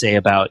you have to say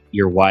about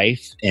your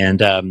wife,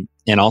 and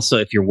also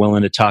if you're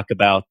willing to talk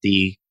about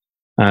the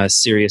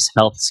serious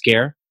health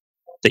scare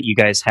that you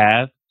guys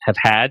have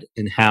had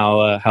and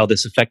how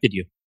this affected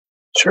you.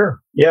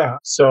 Sure. Yeah.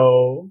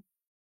 So,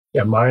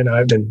 Mai and I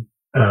have been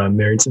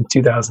married since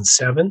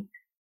 2007.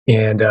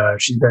 And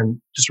she's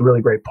been just a really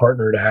great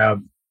partner to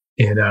have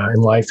in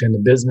life and the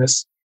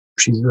business.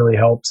 She's really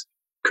helped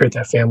create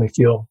that family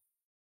feel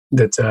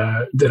that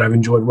I've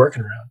enjoyed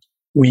working around.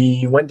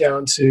 we went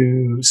down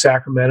to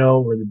Sacramento,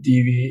 where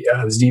the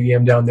was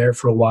DVM down there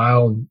for a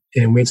while,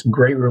 and made some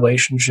great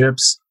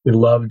relationships. We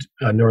loved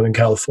Northern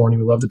California.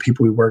 We loved the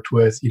people we worked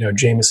with,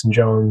 Jameson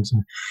Jones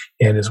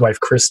and his wife,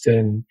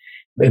 Kristen,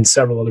 and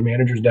several other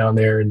managers down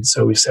there. And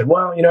so we said,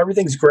 well,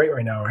 everything's great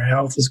right now. Our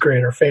health is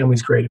great. Our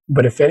family's great.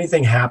 But if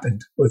anything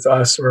happened with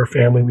us or our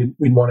family,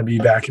 we'd want to be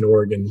back in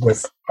Oregon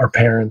with our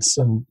parents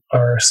and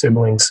our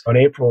siblings. In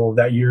April of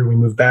that year, we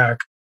moved back.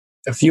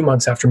 A few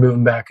months after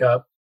moving back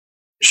up,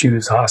 she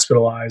was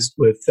hospitalized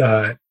with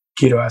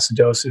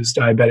ketoacidosis,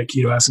 diabetic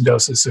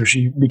ketoacidosis. So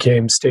she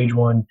became stage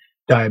 1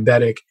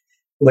 diabetic,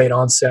 late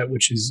onset,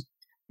 which is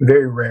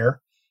very rare,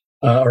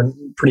 or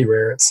pretty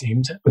rare, it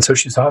seemed. And so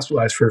she was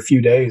hospitalized for a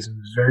few days and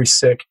was very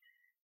sick.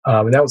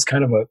 And that was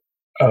kind of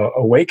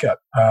a wake up.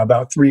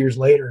 About 3 years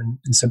later,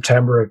 in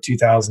September of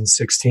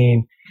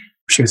 2016,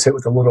 she was hit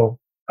with a little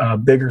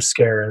bigger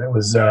scare, and it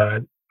was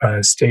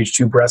stage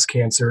 2 breast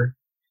cancer,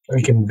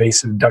 like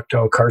invasive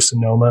ductal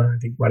carcinoma, I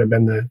think might have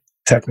been the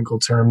technical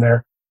term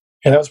there.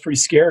 And that was pretty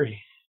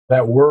scary.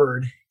 That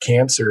word,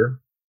 cancer,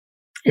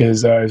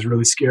 is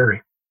really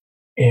scary.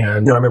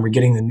 And I remember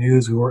getting the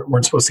news. We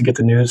weren't supposed to get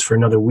the news for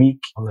another week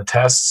on the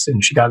tests,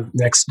 and she got it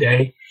the next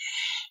day.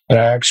 And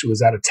I actually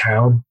was out of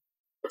town.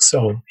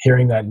 So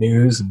hearing that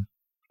news, and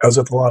I was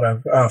with a lot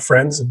of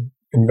friends and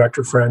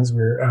Vector friends. We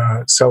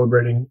were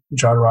celebrating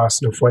John Ross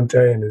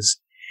Fuente and his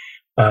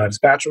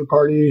bachelor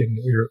party, and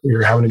we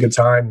were having a good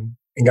time,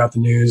 and got the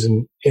news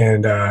and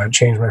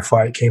changed my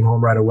flight, came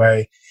home right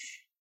away.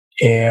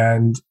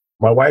 And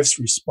my wife's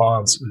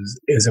response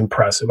is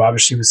impressive.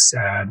 Obviously, she was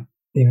sad.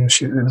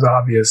 It was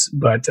obvious,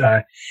 but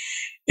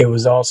it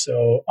was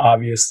also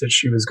obvious that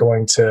she was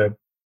going to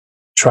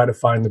try to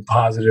find the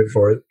positive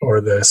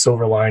or the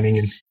silver lining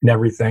and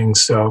everything.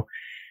 So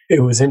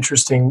it was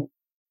interesting.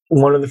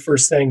 One of the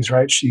first things,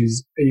 right?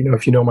 She's,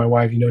 if you know my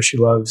wife, she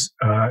loves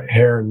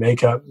hair and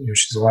makeup.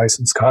 She's a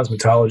licensed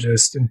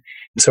cosmetologist. And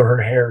so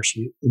her hair,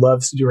 she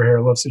loves to do her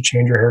hair, loves to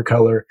change her hair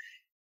color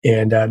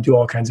and do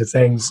all kinds of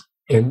things.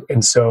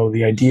 And so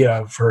the idea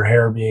of her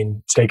hair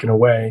being taken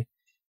away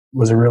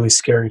was a really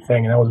scary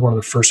thing. And that was one of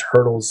the first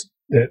hurdles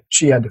that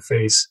she had to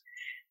face.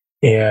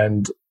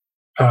 And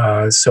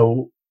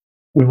so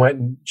she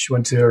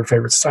went to her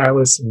favorite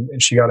stylist,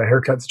 and she got a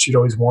haircut that she'd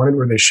always wanted,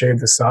 where they shaved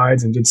the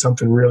sides and did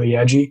something really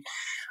edgy.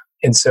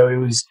 And so it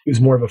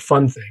was more of a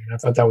fun thing. And I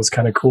thought that was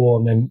kind of cool.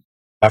 And then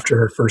after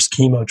her first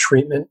chemo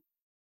treatment,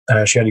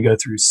 she had to go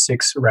through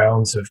 6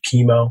 rounds of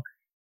chemo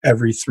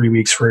every 3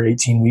 weeks for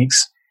 18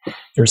 weeks.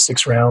 There were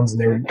 6 rounds,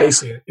 and they were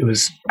basically, it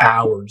was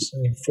hours,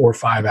 4 or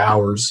 5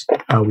 hours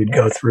we'd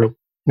go through.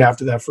 And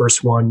after that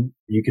first one,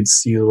 you could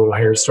see the little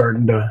hair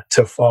starting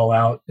to fall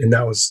out. And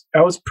that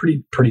was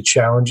pretty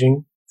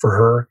challenging for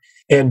her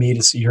and me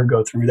to see her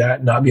go through that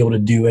and not be able to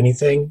do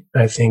anything.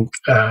 I think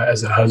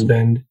as a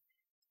husband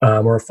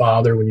or a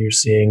father, when you're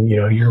seeing,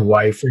 your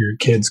wife or your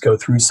kids go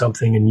through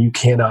something and you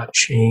cannot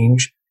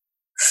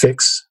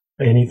fix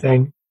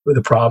anything with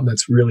a problem,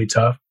 that's really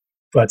tough.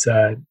 But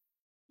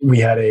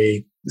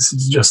this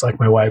is just like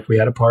my wife, we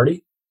had a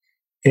party.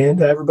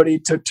 And everybody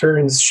took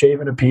turns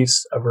shaving a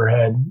piece of her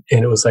head.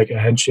 And it was like a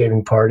head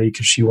shaving party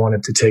because she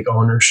wanted to take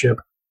ownership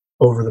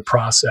over the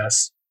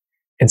process.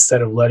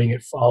 Instead of letting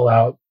it fall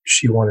out,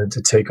 she wanted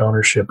to take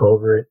ownership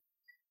over it.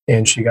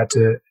 And she got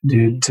to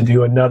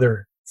do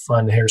another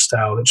fun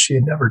hairstyle that she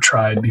had never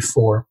tried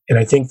before. And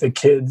I think the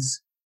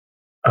kids,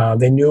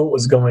 they knew what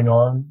was going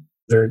on.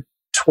 They're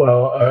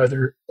 12,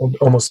 they're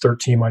almost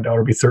 13. My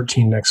daughter will be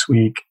 13 next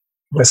week.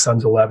 My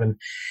son's 11.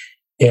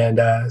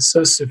 And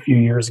so it's a few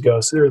years ago,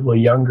 so they're a little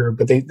younger,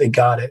 but they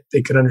got it.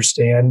 They could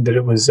understand that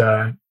it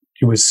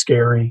was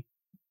scary.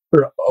 We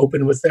were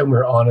open with them. We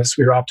were honest.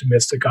 We were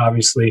optimistic.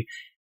 Obviously,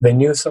 they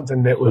knew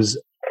something that was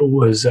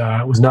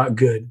not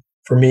good.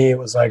 For me, it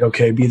was like,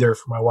 okay, be there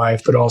for my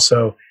wife, but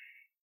also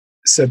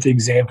set the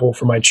example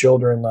for my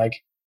children, like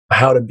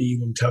how to be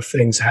when tough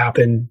things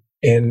happen,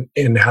 and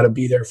how to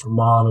be there for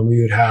mom. And we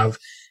would have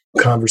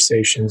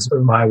conversations.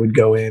 Mine would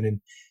go in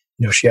and,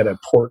 she had a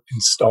port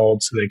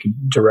installed so they could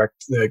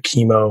direct the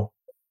chemo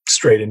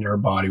straight into her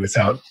body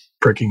without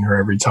pricking her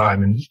every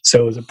time. And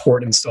so it was a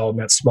port installed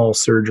in that small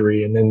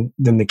surgery. And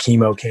then the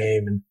chemo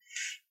came,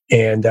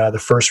 and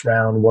the first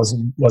round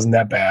wasn't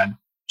that bad.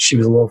 She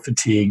was a little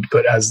fatigued,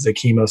 but as the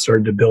chemo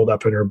started to build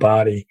up in her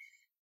body,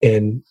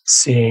 and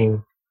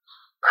seeing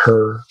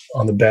her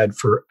on the bed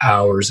for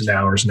hours and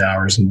hours and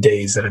hours and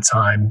days at a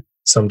time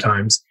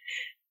sometimes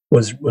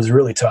was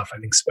really tough. I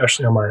think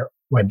especially on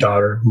my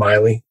daughter,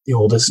 Miley, the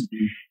oldest,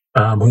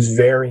 who's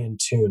very in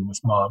tune with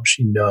mom.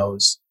 She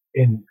knows,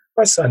 and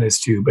my son is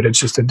too, but it's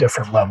just a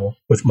different level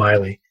with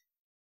Miley.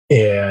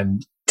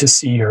 And to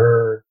see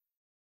her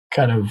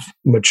kind of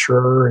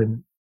mature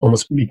and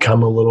almost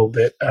become a little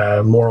bit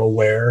more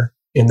aware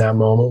in that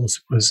moment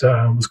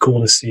was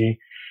cool to see.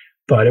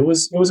 But it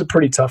was a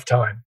pretty tough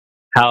time.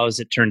 How has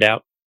it turned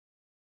out?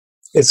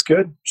 It's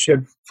good. She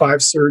had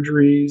 5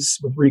 surgeries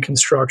with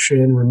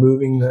reconstruction,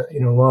 removing the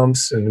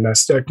lumps and the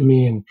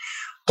mastectomy and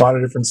a lot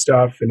of different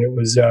stuff. And it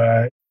was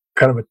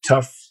kind of a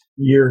tough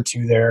year or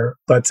two there,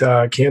 but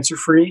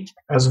cancer-free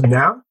as of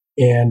now.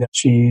 And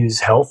she's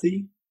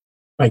healthy.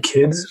 My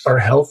kids are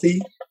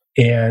healthy.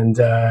 And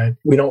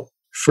we don't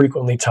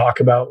frequently talk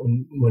about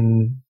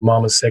when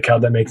mom is sick,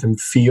 how'd that make them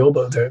feel,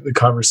 but the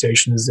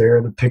conversation is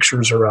there. The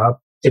pictures are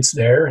up. It's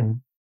there.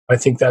 And I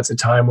think that's a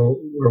time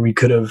where we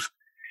could have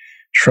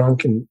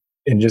shrunk and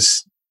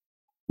just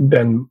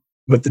been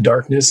with the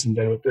darkness and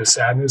then with the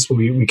sadness.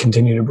 We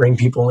continue to bring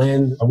people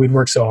in. We'd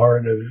worked so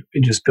hard of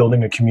just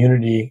building a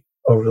community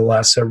over the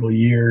last several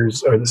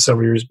years, or the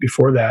several years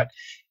before that.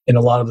 And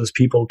a lot of those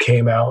people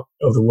came out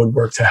of the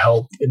woodwork to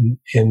help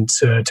and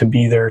to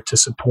be there to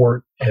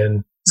support.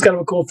 And it's kind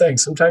of a cool thing.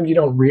 Sometimes you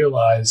don't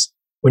realize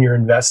when you're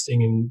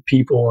investing in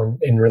people and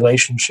in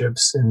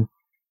relationships and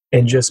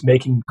just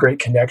making great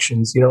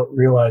connections, you don't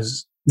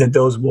realize that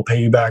those will pay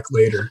you back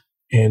later.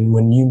 And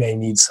when you may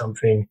need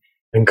something,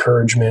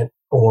 encouragement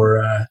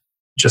or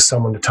just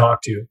someone to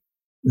talk to,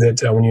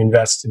 that when you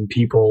invest in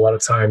people, a lot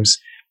of times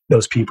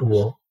those people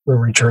will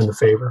return the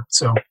favor.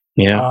 So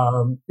a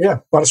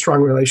lot of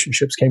strong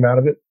relationships came out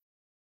of it.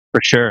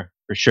 For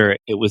sure.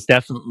 It was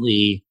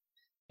definitely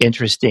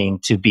interesting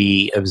to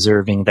be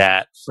observing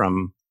that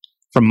from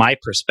my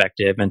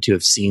perspective, and to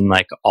have seen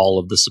like all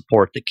of the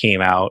support that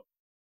came out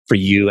for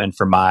you and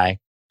for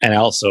and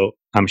also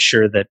I'm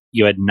sure that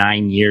you had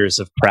 9 years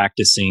of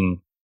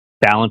practicing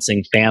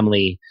balancing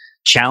family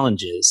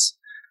challenges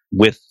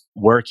with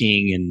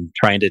working and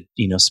trying to,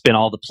 spin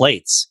all the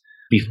plates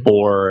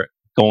before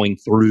going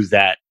through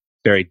that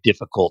very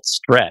difficult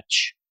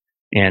stretch.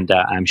 And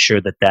I'm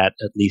sure that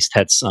at least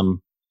had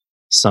some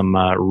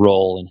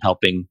role in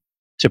helping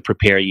to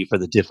prepare you for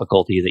the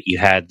difficulty that you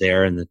had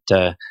there. And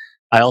that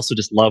I also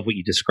just love what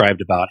you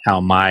described about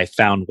how Mai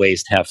found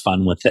ways to have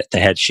fun with it, the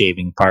head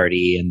shaving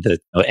party and the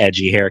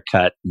edgy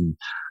haircut and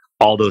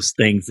all those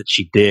things that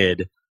she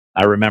did.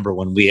 I remember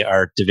when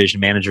our division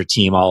manager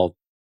team all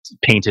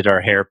painted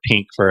our hair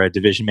pink for a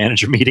division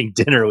manager meeting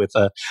dinner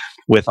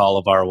with all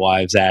of our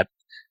wives at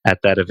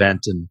that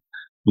event. And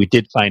we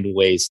did find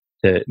ways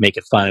to make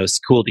it fun. It was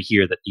cool to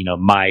hear that,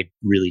 Mai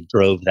really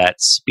drove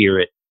that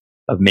spirit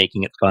of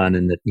making it fun.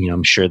 And that,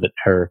 I'm sure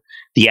that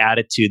the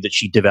attitude that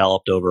she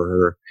developed over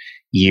her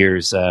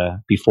years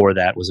before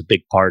that was a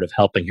big part of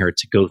helping her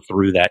to go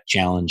through that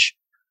challenge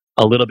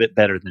a little bit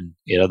better than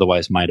it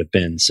otherwise might have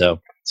been. So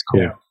it's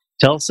cool. Yeah.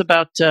 Tell us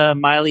about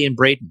Miley and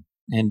Braden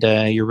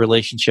and your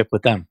relationship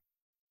with them.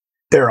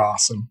 They're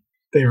awesome.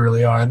 They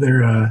really are.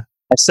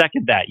 I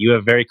second that. You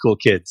have very cool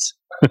kids.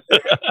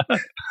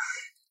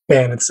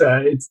 Man,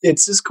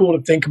 it's just cool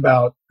to think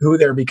about who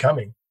they're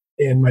becoming.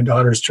 And my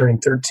daughter's turning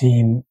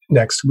 13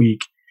 next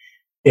week,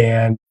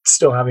 and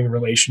still having a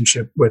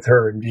relationship with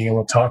her and being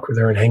able to talk with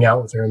her and hang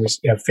out with her. And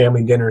we have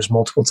family dinners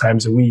multiple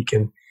times a week,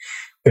 and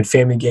we had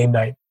family game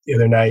night the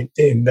other night,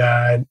 and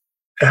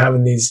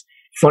having these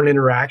fun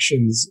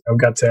interactions. I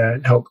got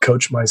to help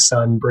coach my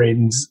son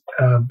Braden's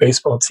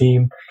baseball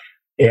team,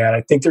 and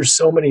I think there's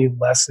so many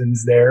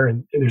lessons there,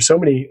 and there's so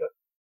many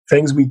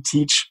things we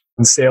teach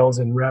in sales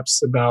and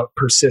reps about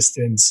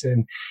persistence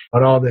and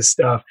on all this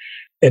stuff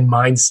and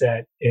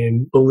mindset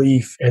and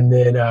belief. And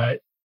then I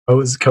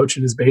was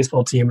coaching his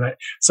baseball team, and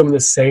some of the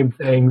same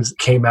things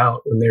came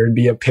out when there would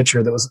be a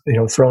pitcher that was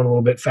throwing a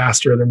little bit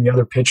faster than the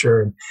other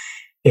pitcher,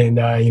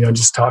 and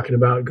just talking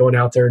about going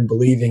out there and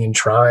believing and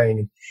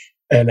trying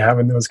and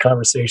having those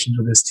conversations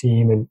with his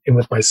team and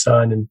with my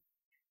son. And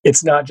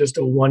it's not just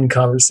a one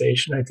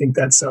conversation. I think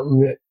that's something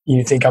that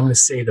you think, I'm going to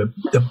say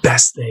the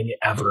best thing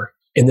ever,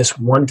 and this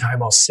one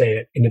time I'll say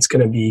it, and it's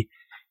going to be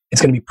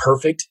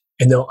perfect,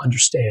 and they'll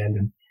understand.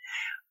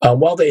 And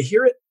while they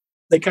hear it,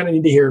 they kind of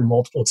need to hear it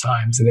multiple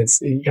times, and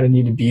you kind of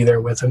need to be there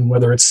with them,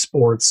 whether it's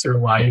sports or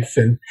life,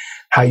 and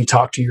how you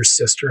talk to your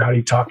sister, how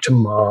you talk to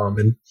mom,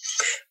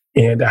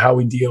 and how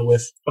we deal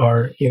with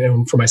our,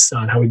 for my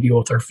son, how we deal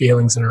with our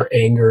feelings and our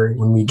anger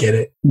when we get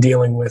it,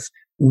 dealing with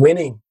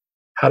winning,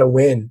 how to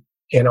win,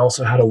 and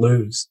also how to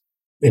lose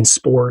in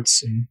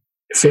sports and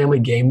family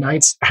game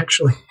nights.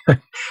 Actually, I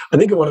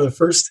think some of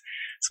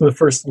the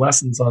first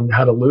lessons on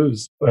how to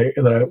lose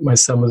that my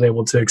son was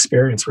able to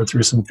experience were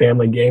through some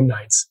family game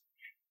nights.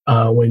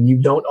 When you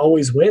don't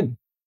always win,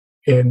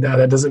 and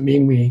that doesn't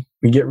mean we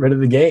get rid of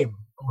the game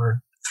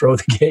or throw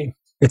the game.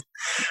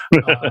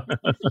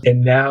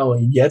 And now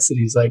he gets it.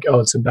 He's like, oh,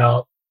 it's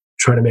about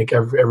trying to make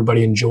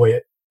everybody enjoy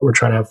it. We're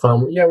trying to have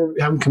fun. Yeah, we're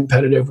having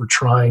competitive. We're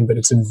trying, but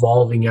it's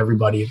involving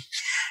everybody.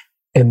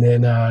 And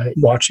then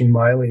watching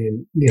Miley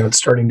and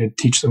starting to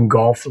teach them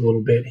golf a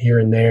little bit here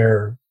and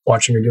there.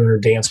 Watching her doing her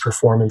dance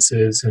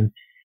performances, and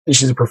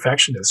she's a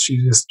perfectionist.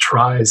 She just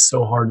tries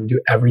so hard to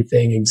do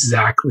everything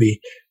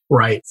exactly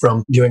right,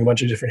 from doing a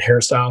bunch of different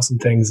hairstyles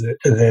and things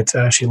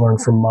that she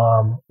learned from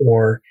mom,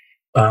 or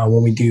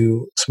when we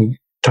do some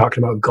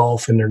talking about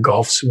golf and their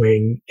golf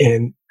swing,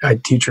 and I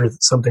teach her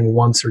something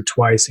once or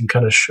twice and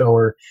kind of show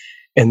her,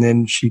 and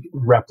then she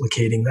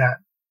replicating that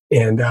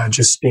and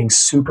just being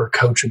super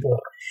coachable.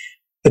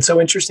 It's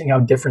so interesting how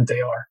different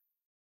they are,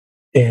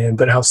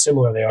 but how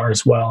similar they are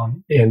as well.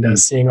 And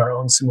seeing our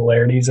own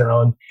similarities, our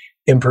own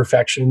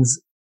imperfections.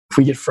 If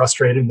we get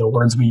frustrated in the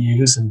words we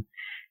use, and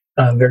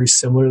very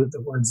similar to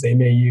the words they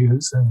may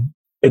use. And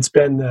it's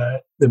been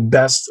the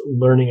best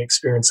learning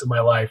experience of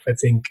my life, I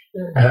think,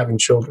 having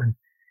children.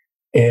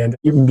 And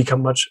even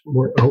become much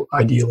more,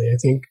 ideally, I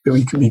think that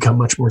we can become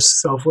much more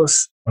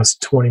selfless. I was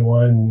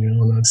 21,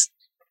 when I was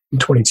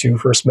 22,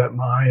 first met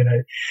Mai,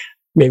 and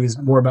maybe it's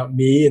more about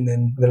me, and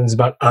then it was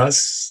about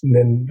us, and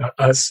then about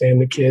us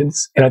and the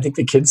kids. And I think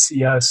the kids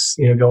see us,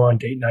 go on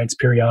date nights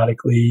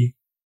periodically.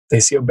 They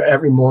see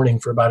every morning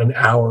for about an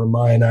hour.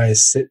 Mai and I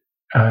sit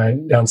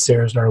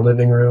downstairs in our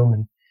living room,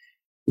 and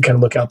we kind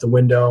of look out the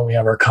window, and we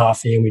have our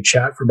coffee, and we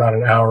chat for about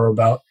an hour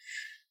about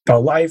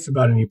life,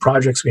 about any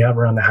projects we have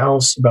around the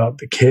house, about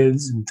the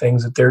kids and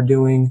things that they're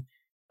doing,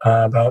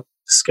 about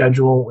the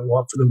schedule, what we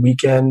want for the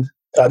weekend.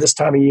 This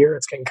time of year,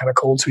 it's getting kind of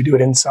cold, so we do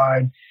it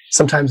inside.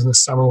 Sometimes in the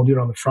summer, we'll do it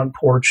on the front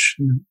porch,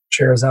 and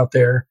chairs out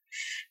there,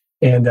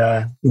 and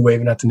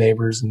waving at the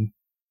neighbors. And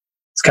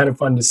it's kind of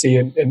fun to see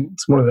it. And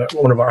it's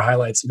one of our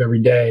highlights of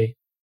every day.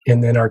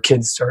 And then our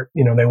kids start,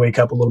 they wake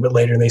up a little bit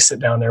later and they sit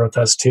down there with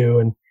us too,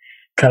 and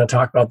kind of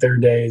talk about their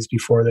days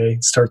before they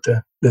start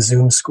the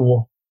Zoom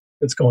school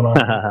that's going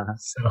on.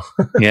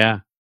 So yeah.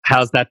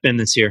 How's that been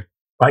this year?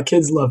 My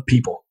kids love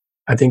people.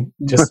 I think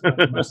just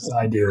as much as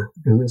I do,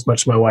 and as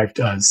much as my wife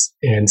does.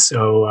 And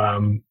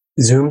so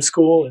Zoom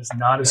school is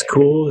not as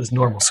cool as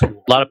normal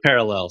school. A lot of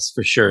parallels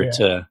for sure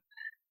to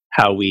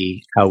how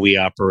we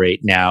operate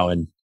now,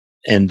 and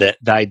the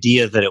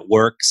idea that it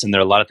works, and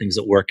there are a lot of things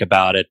that work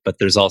about it, but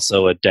there's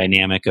also a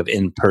dynamic of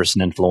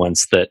in-person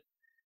influence that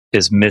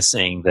is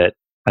missing, that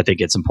I think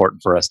it's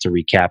important for us to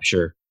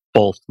recapture,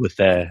 both with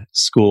the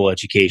school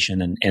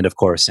education and of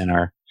course in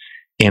our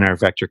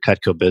Vector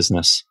Cutco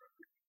business.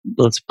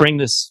 Let's bring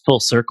this full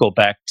circle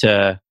back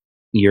to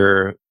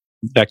your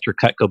Vector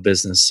Cutco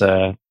business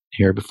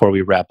here before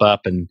we wrap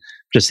up, and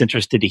just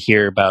interested to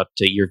hear about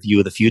your view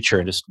of the future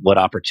and just what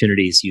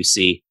opportunities you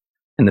see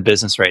in the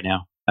business right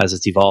now as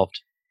it's evolved.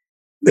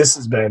 This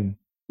has been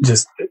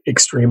just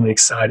extremely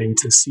exciting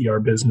to see our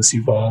business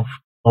evolve.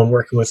 On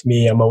working with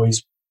me, I'm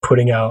always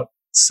putting out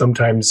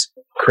sometimes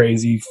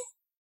crazy,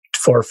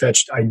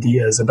 far-fetched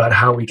ideas about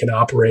how we can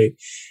operate.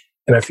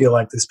 And I feel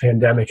like this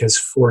pandemic has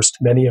forced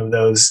many of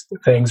those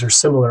things or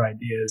similar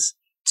ideas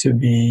to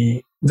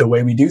be the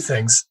way we do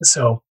things.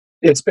 So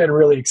it's been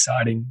really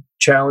exciting,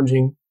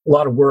 challenging, a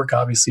lot of work,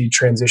 obviously,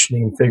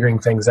 transitioning and figuring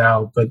things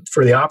out. But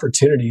for the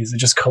opportunities,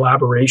 it's just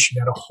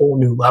collaboration at a whole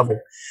new level.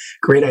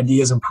 Great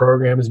ideas and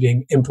programs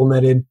being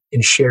implemented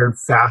and shared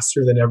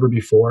faster than ever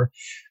before.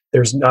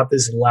 There's not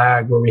this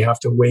lag where we have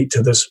to wait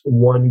to this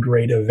one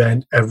great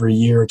event every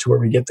year to where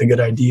we get the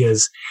good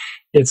ideas.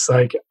 It's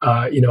like,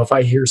 if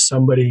I hear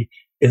somebody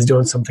is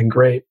doing something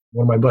great,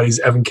 one of my buddies,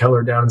 Evan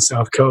Keller down in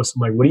South Coast, I'm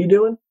like, what are you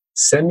doing?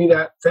 Send me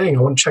that thing.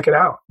 I want to check it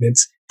out. And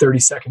it's 30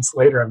 seconds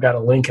later, I've got a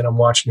link and I'm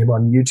watching him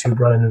on YouTube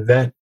run an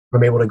event.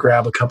 I'm able to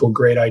grab a couple of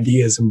great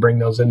ideas and bring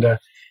those into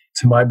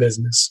my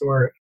business,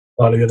 or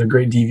a lot of the other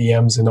great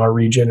DVMs in our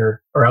region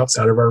or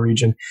outside of our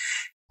region.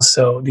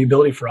 So the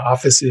ability for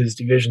offices,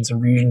 divisions, and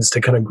regions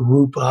to kind of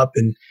group up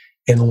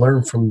and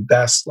learn from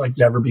best like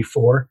never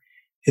before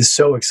is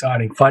so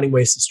exciting. Finding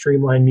ways to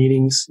streamline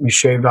meetings. We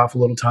shaved off a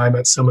little time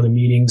at some of the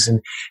meetings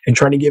and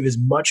trying to give as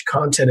much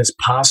content as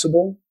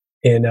possible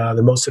in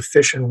the most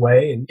efficient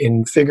way,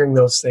 and figuring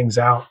those things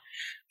out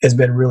has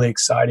been really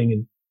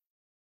exciting.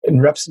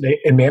 And reps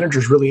and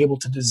managers really able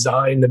to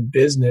design the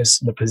business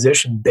and the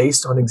position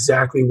based on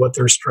exactly what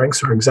their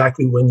strengths are,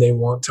 exactly when they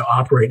want to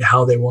operate,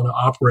 how they want to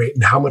operate,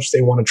 and how much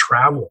they want to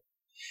travel,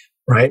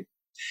 right?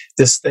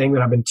 This thing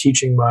that I've been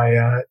teaching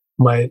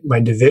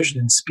my division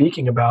and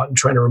speaking about and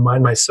trying to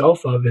remind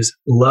myself of is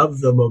love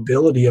the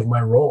mobility of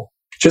my role.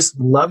 Just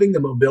loving the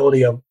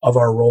mobility of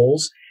our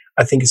roles,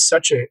 I think is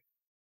such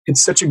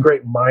a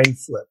great mind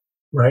flip,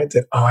 right?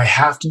 That, I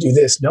have to do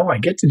this. No, I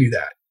get to do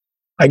that.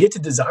 I get to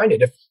design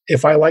it.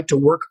 If I like to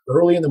work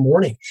early in the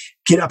morning,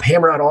 get up,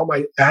 hammer out all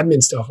my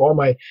admin stuff, all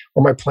my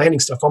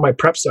planning stuff, all my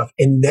prep stuff,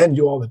 and then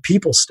do all the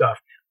people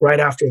stuff right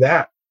after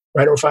that,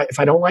 right? Or if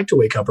I don't like to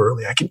wake up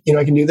early, I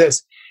can do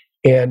this.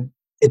 And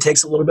it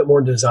takes a little bit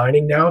more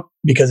designing now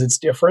because it's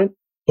different.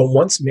 But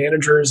once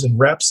managers and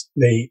reps,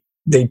 they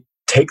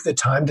take the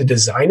time to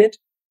design it,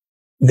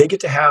 they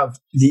get to have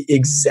the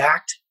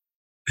exact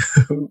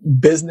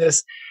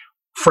business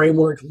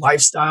framework,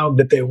 lifestyle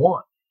that they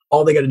want.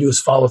 All they got to do is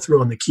follow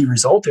through on the key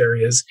result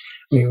areas.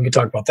 I mean, we can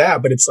talk about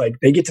that, but it's like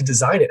they get to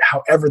design it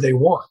however they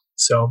want.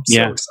 So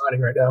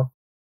exciting right now.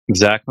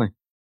 Exactly.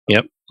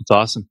 Yep. It's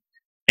awesome.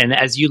 And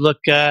as you look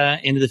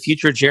into the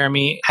future,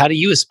 Jeremy, how do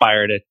you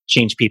aspire to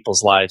change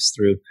people's lives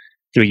through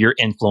your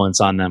influence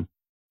on them?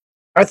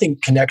 I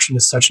think connection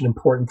is such an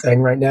important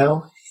thing right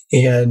now.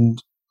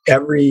 And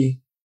every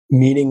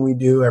meeting we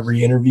do,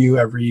 every interview,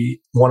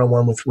 every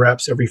one-on-one with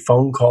reps, every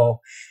phone call,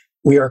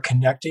 we are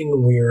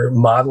connecting, we are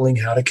modeling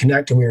how to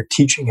connect, and we are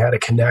teaching how to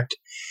connect.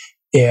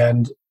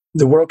 And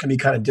the world can be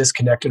kind of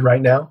disconnected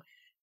right now.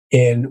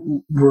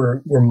 And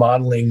we're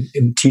modeling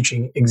and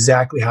teaching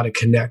exactly how to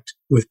connect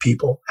with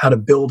people, how to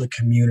build a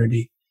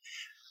community,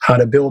 how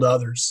to build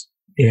others,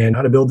 and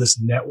how to build this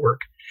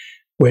network,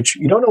 which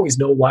you don't always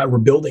know why we're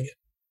building it.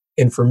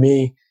 And for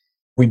me,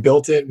 we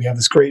built it. We have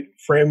this great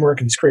framework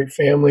and this great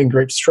family and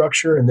great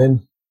structure. And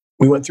then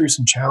we went through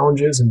some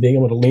challenges, and being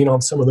able to lean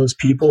on some of those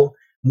people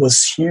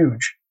was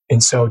huge.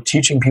 And so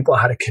teaching people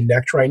how to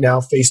connect right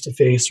now, face to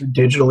face or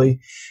digitally,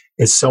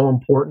 is so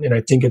important. And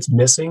I think it's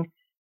missing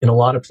in a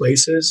lot of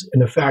places.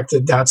 And the fact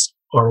that that's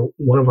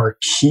one of our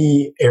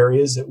key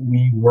areas that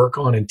we work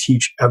on and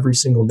teach every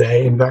single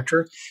day in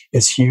Vector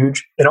is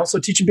huge. And also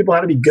teaching people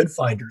how to be good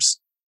finders.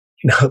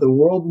 The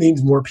world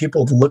needs more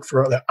people to look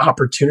for the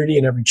opportunity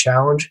in every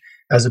challenge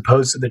as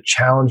opposed to the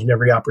challenge in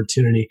every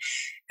opportunity.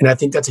 And I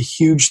think that's a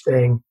huge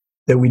thing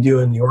that we do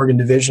in the Oregon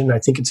division. I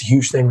think it's a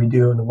huge thing we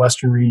do in the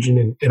Western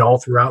region and all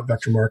throughout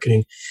Vector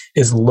Marketing,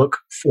 is look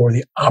for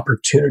the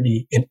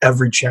opportunity in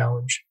every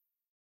challenge.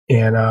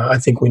 And I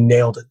think we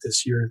nailed it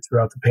this year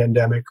throughout the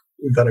pandemic.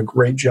 We've done a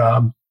great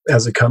job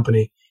as a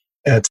company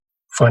at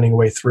finding a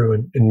way through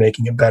and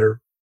making it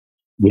better.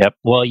 Yep.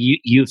 Well,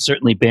 you've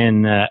certainly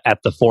been at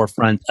the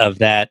forefront of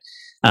that,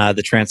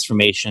 the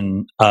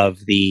transformation of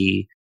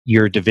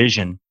your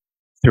division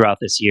throughout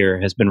this year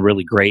has been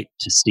really great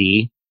to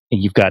see.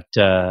 And you've got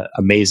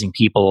amazing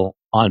people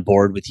on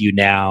board with you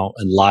now,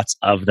 and lots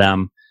of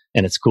them.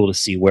 And it's cool to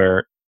see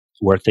where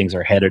things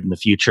are headed in the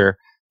future.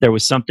 There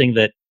was something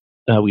that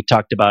we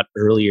talked about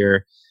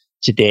earlier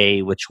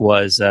today, which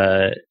was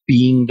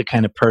being the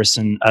kind of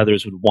person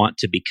others would want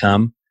to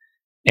become.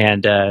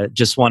 And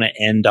just want to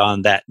end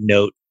on that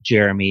note,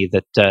 Jeremy,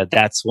 that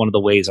that's one of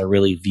the ways I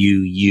really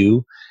view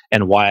you,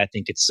 and why I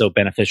think it's so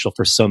beneficial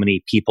for so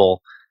many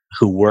people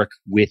who work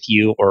with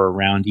you or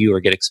around you or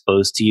get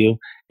exposed to you,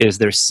 is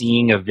they're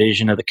seeing a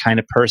vision of the kind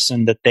of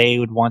person that they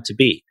would want to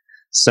be.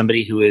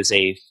 Somebody who is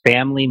a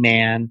family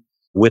man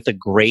with a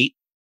great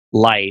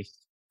life,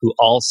 who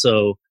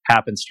also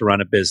happens to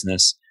run a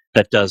business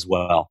that does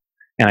well.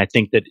 And I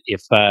think that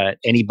if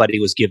anybody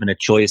was given a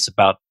choice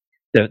about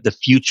the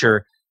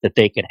future that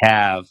they could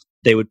have,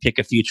 they would pick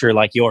a future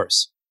like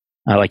yours,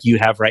 like you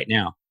have right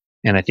now.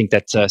 And I think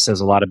that says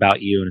a lot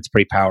about you, and it's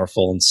pretty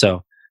powerful. And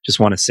so just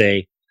want to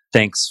say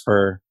thanks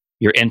for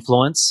your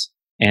influence,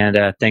 and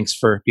thanks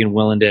for being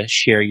willing to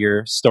share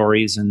your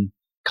stories and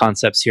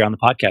concepts here on the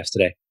podcast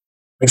today.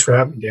 Thanks for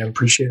having me, Dan.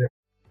 Appreciate it.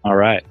 All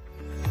right.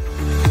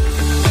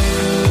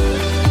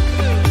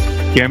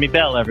 Jeremy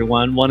Bell,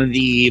 everyone, one of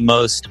the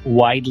most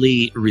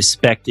widely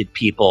respected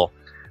people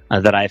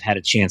that I've had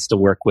a chance to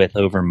work with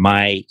over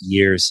my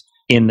years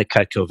in the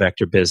Cutco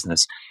Vector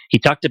business. He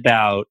talked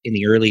about, in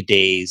the early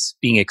days,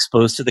 being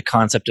exposed to the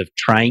concept of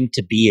trying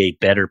to be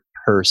a better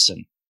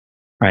person,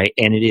 right?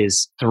 And it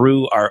is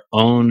through our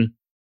own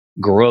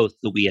growth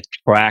that we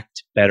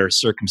attract better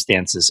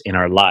circumstances in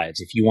our lives.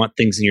 If you want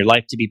things in your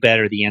life to be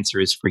better, the answer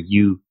is for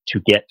you to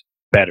get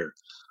better.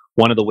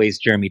 One of the ways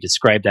Jeremy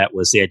described that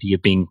was the idea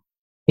of being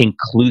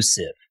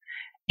inclusive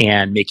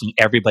and making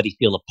everybody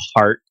feel a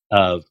part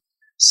of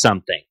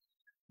something.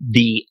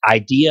 The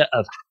idea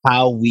of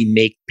how we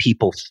make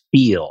people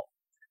feel,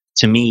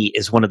 to me,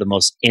 is one of the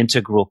most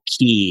integral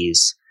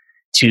keys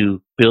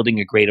to building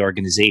a great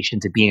organization,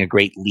 to being a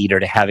great leader,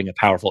 to having a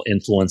powerful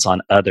influence on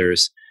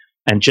others,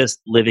 and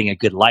just living a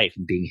good life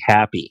and being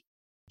happy.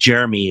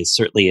 Jeremy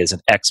certainly is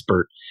an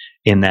expert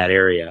in that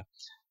area.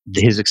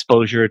 His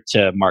exposure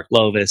to Mark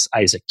Lovis,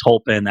 Isaac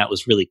Tolpin, that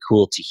was really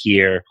cool to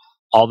hear.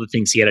 All the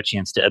things he had a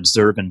chance to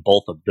observe in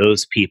both of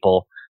those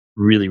people,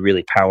 really,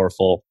 really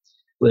powerful.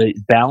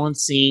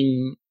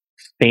 Balancing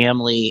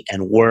family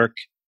and work,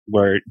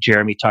 where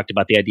Jeremy talked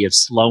about the idea of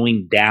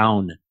slowing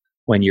down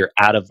when you're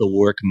out of the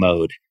work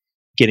mode,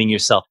 getting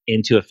yourself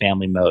into a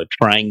family mode,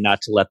 trying not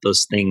to let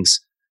those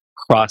things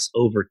cross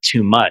over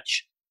too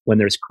much. When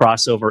there's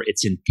crossover,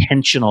 it's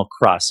intentional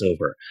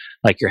crossover,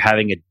 like you're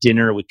having a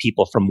dinner with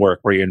people from work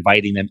where you're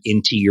inviting them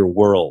into your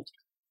world.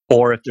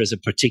 Or if there's a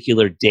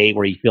particular day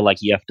where you feel like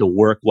you have to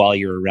work while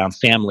you're around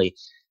family,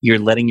 you're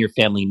letting your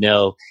family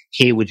know,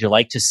 hey, would you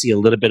like to see a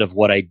little bit of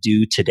what I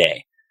do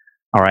today?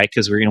 All right,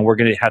 because we're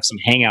going to have some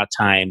hangout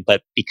time,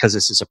 but because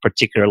this is a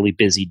particularly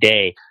busy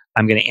day,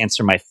 I'm going to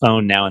answer my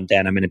phone now and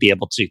then. I'm going to be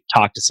able to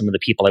talk to some of the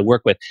people I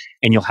work with,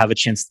 and you'll have a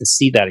chance to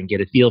see that and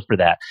get a feel for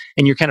that.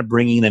 And you're kind of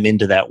bringing them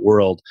into that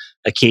world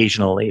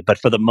occasionally. But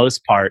for the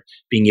most part,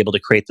 being able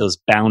to create those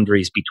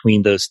boundaries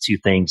between those two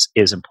things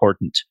is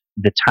important.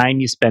 The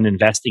time you spend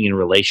investing in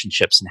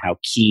relationships and how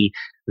key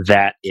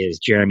that is.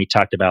 Jeremy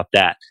talked about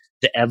that.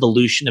 The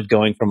evolution of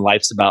going from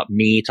life's about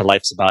me to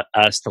life's about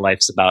us to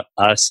life's about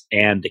us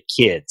and the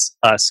kids,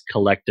 us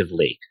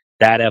collectively.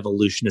 That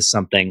evolution is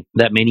something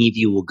that many of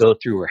you will go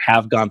through or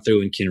have gone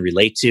through and can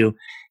relate to.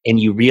 And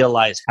you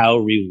realize how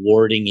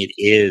rewarding it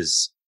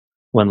is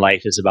when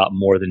life is about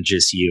more than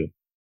just you.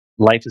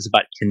 Life is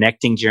about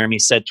connecting, Jeremy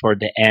said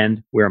toward the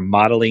end. We're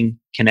modeling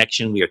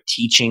connection. We are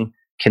teaching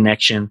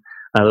connection.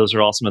 Those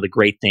are all some of the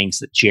great things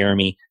that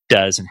Jeremy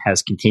does and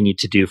has continued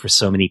to do for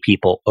so many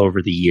people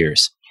over the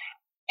years.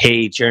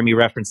 Hey, Jeremy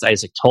referenced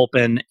Isaac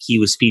Tolpin. He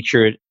was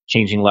featured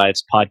Changing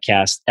Lives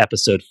podcast,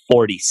 episode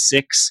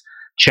 46.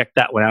 Check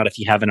that one out if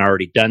you haven't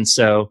already done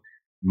so.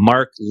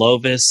 Mark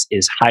Lovis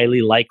is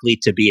highly likely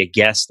to be a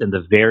guest in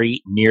the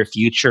very near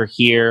future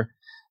here.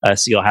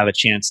 So you'll have a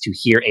chance to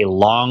hear a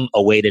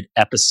long-awaited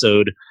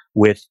episode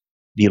with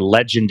the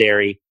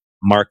legendary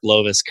Mark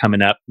Lovis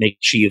coming up. Make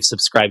sure you've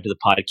subscribed to the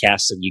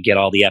podcast so you get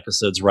all the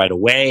episodes right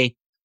away.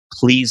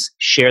 Please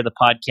share the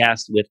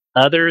podcast with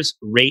others.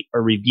 Rate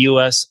or review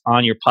us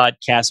on your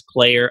podcast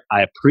player.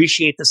 I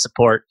appreciate the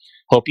support.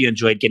 Hope you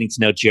enjoyed getting to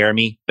know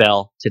Jeremy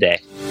Bell today.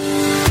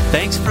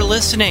 Thanks for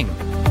listening.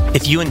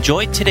 If you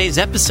enjoyed today's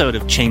episode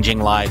of Changing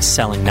Lives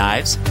Selling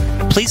Knives,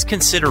 please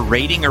consider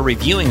rating or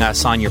reviewing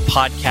us on your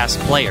podcast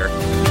player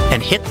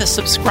and hit the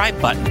subscribe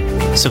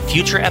button so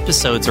future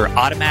episodes are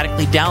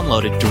automatically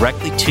downloaded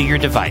directly to your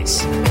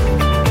device.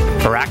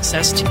 For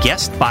access to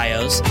guest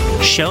bios,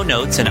 show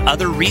notes, and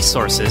other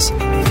resources,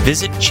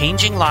 visit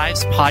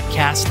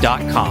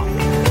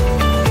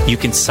changinglivespodcast.com. You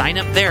can sign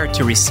up there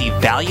to receive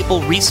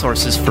valuable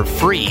resources for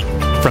free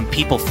from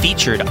people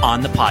featured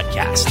on the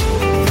podcast.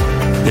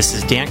 This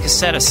is Dan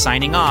Cassetta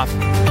signing off.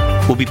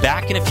 We'll be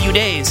back in a few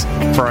days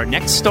for our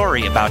next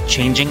story about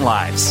changing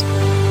lives.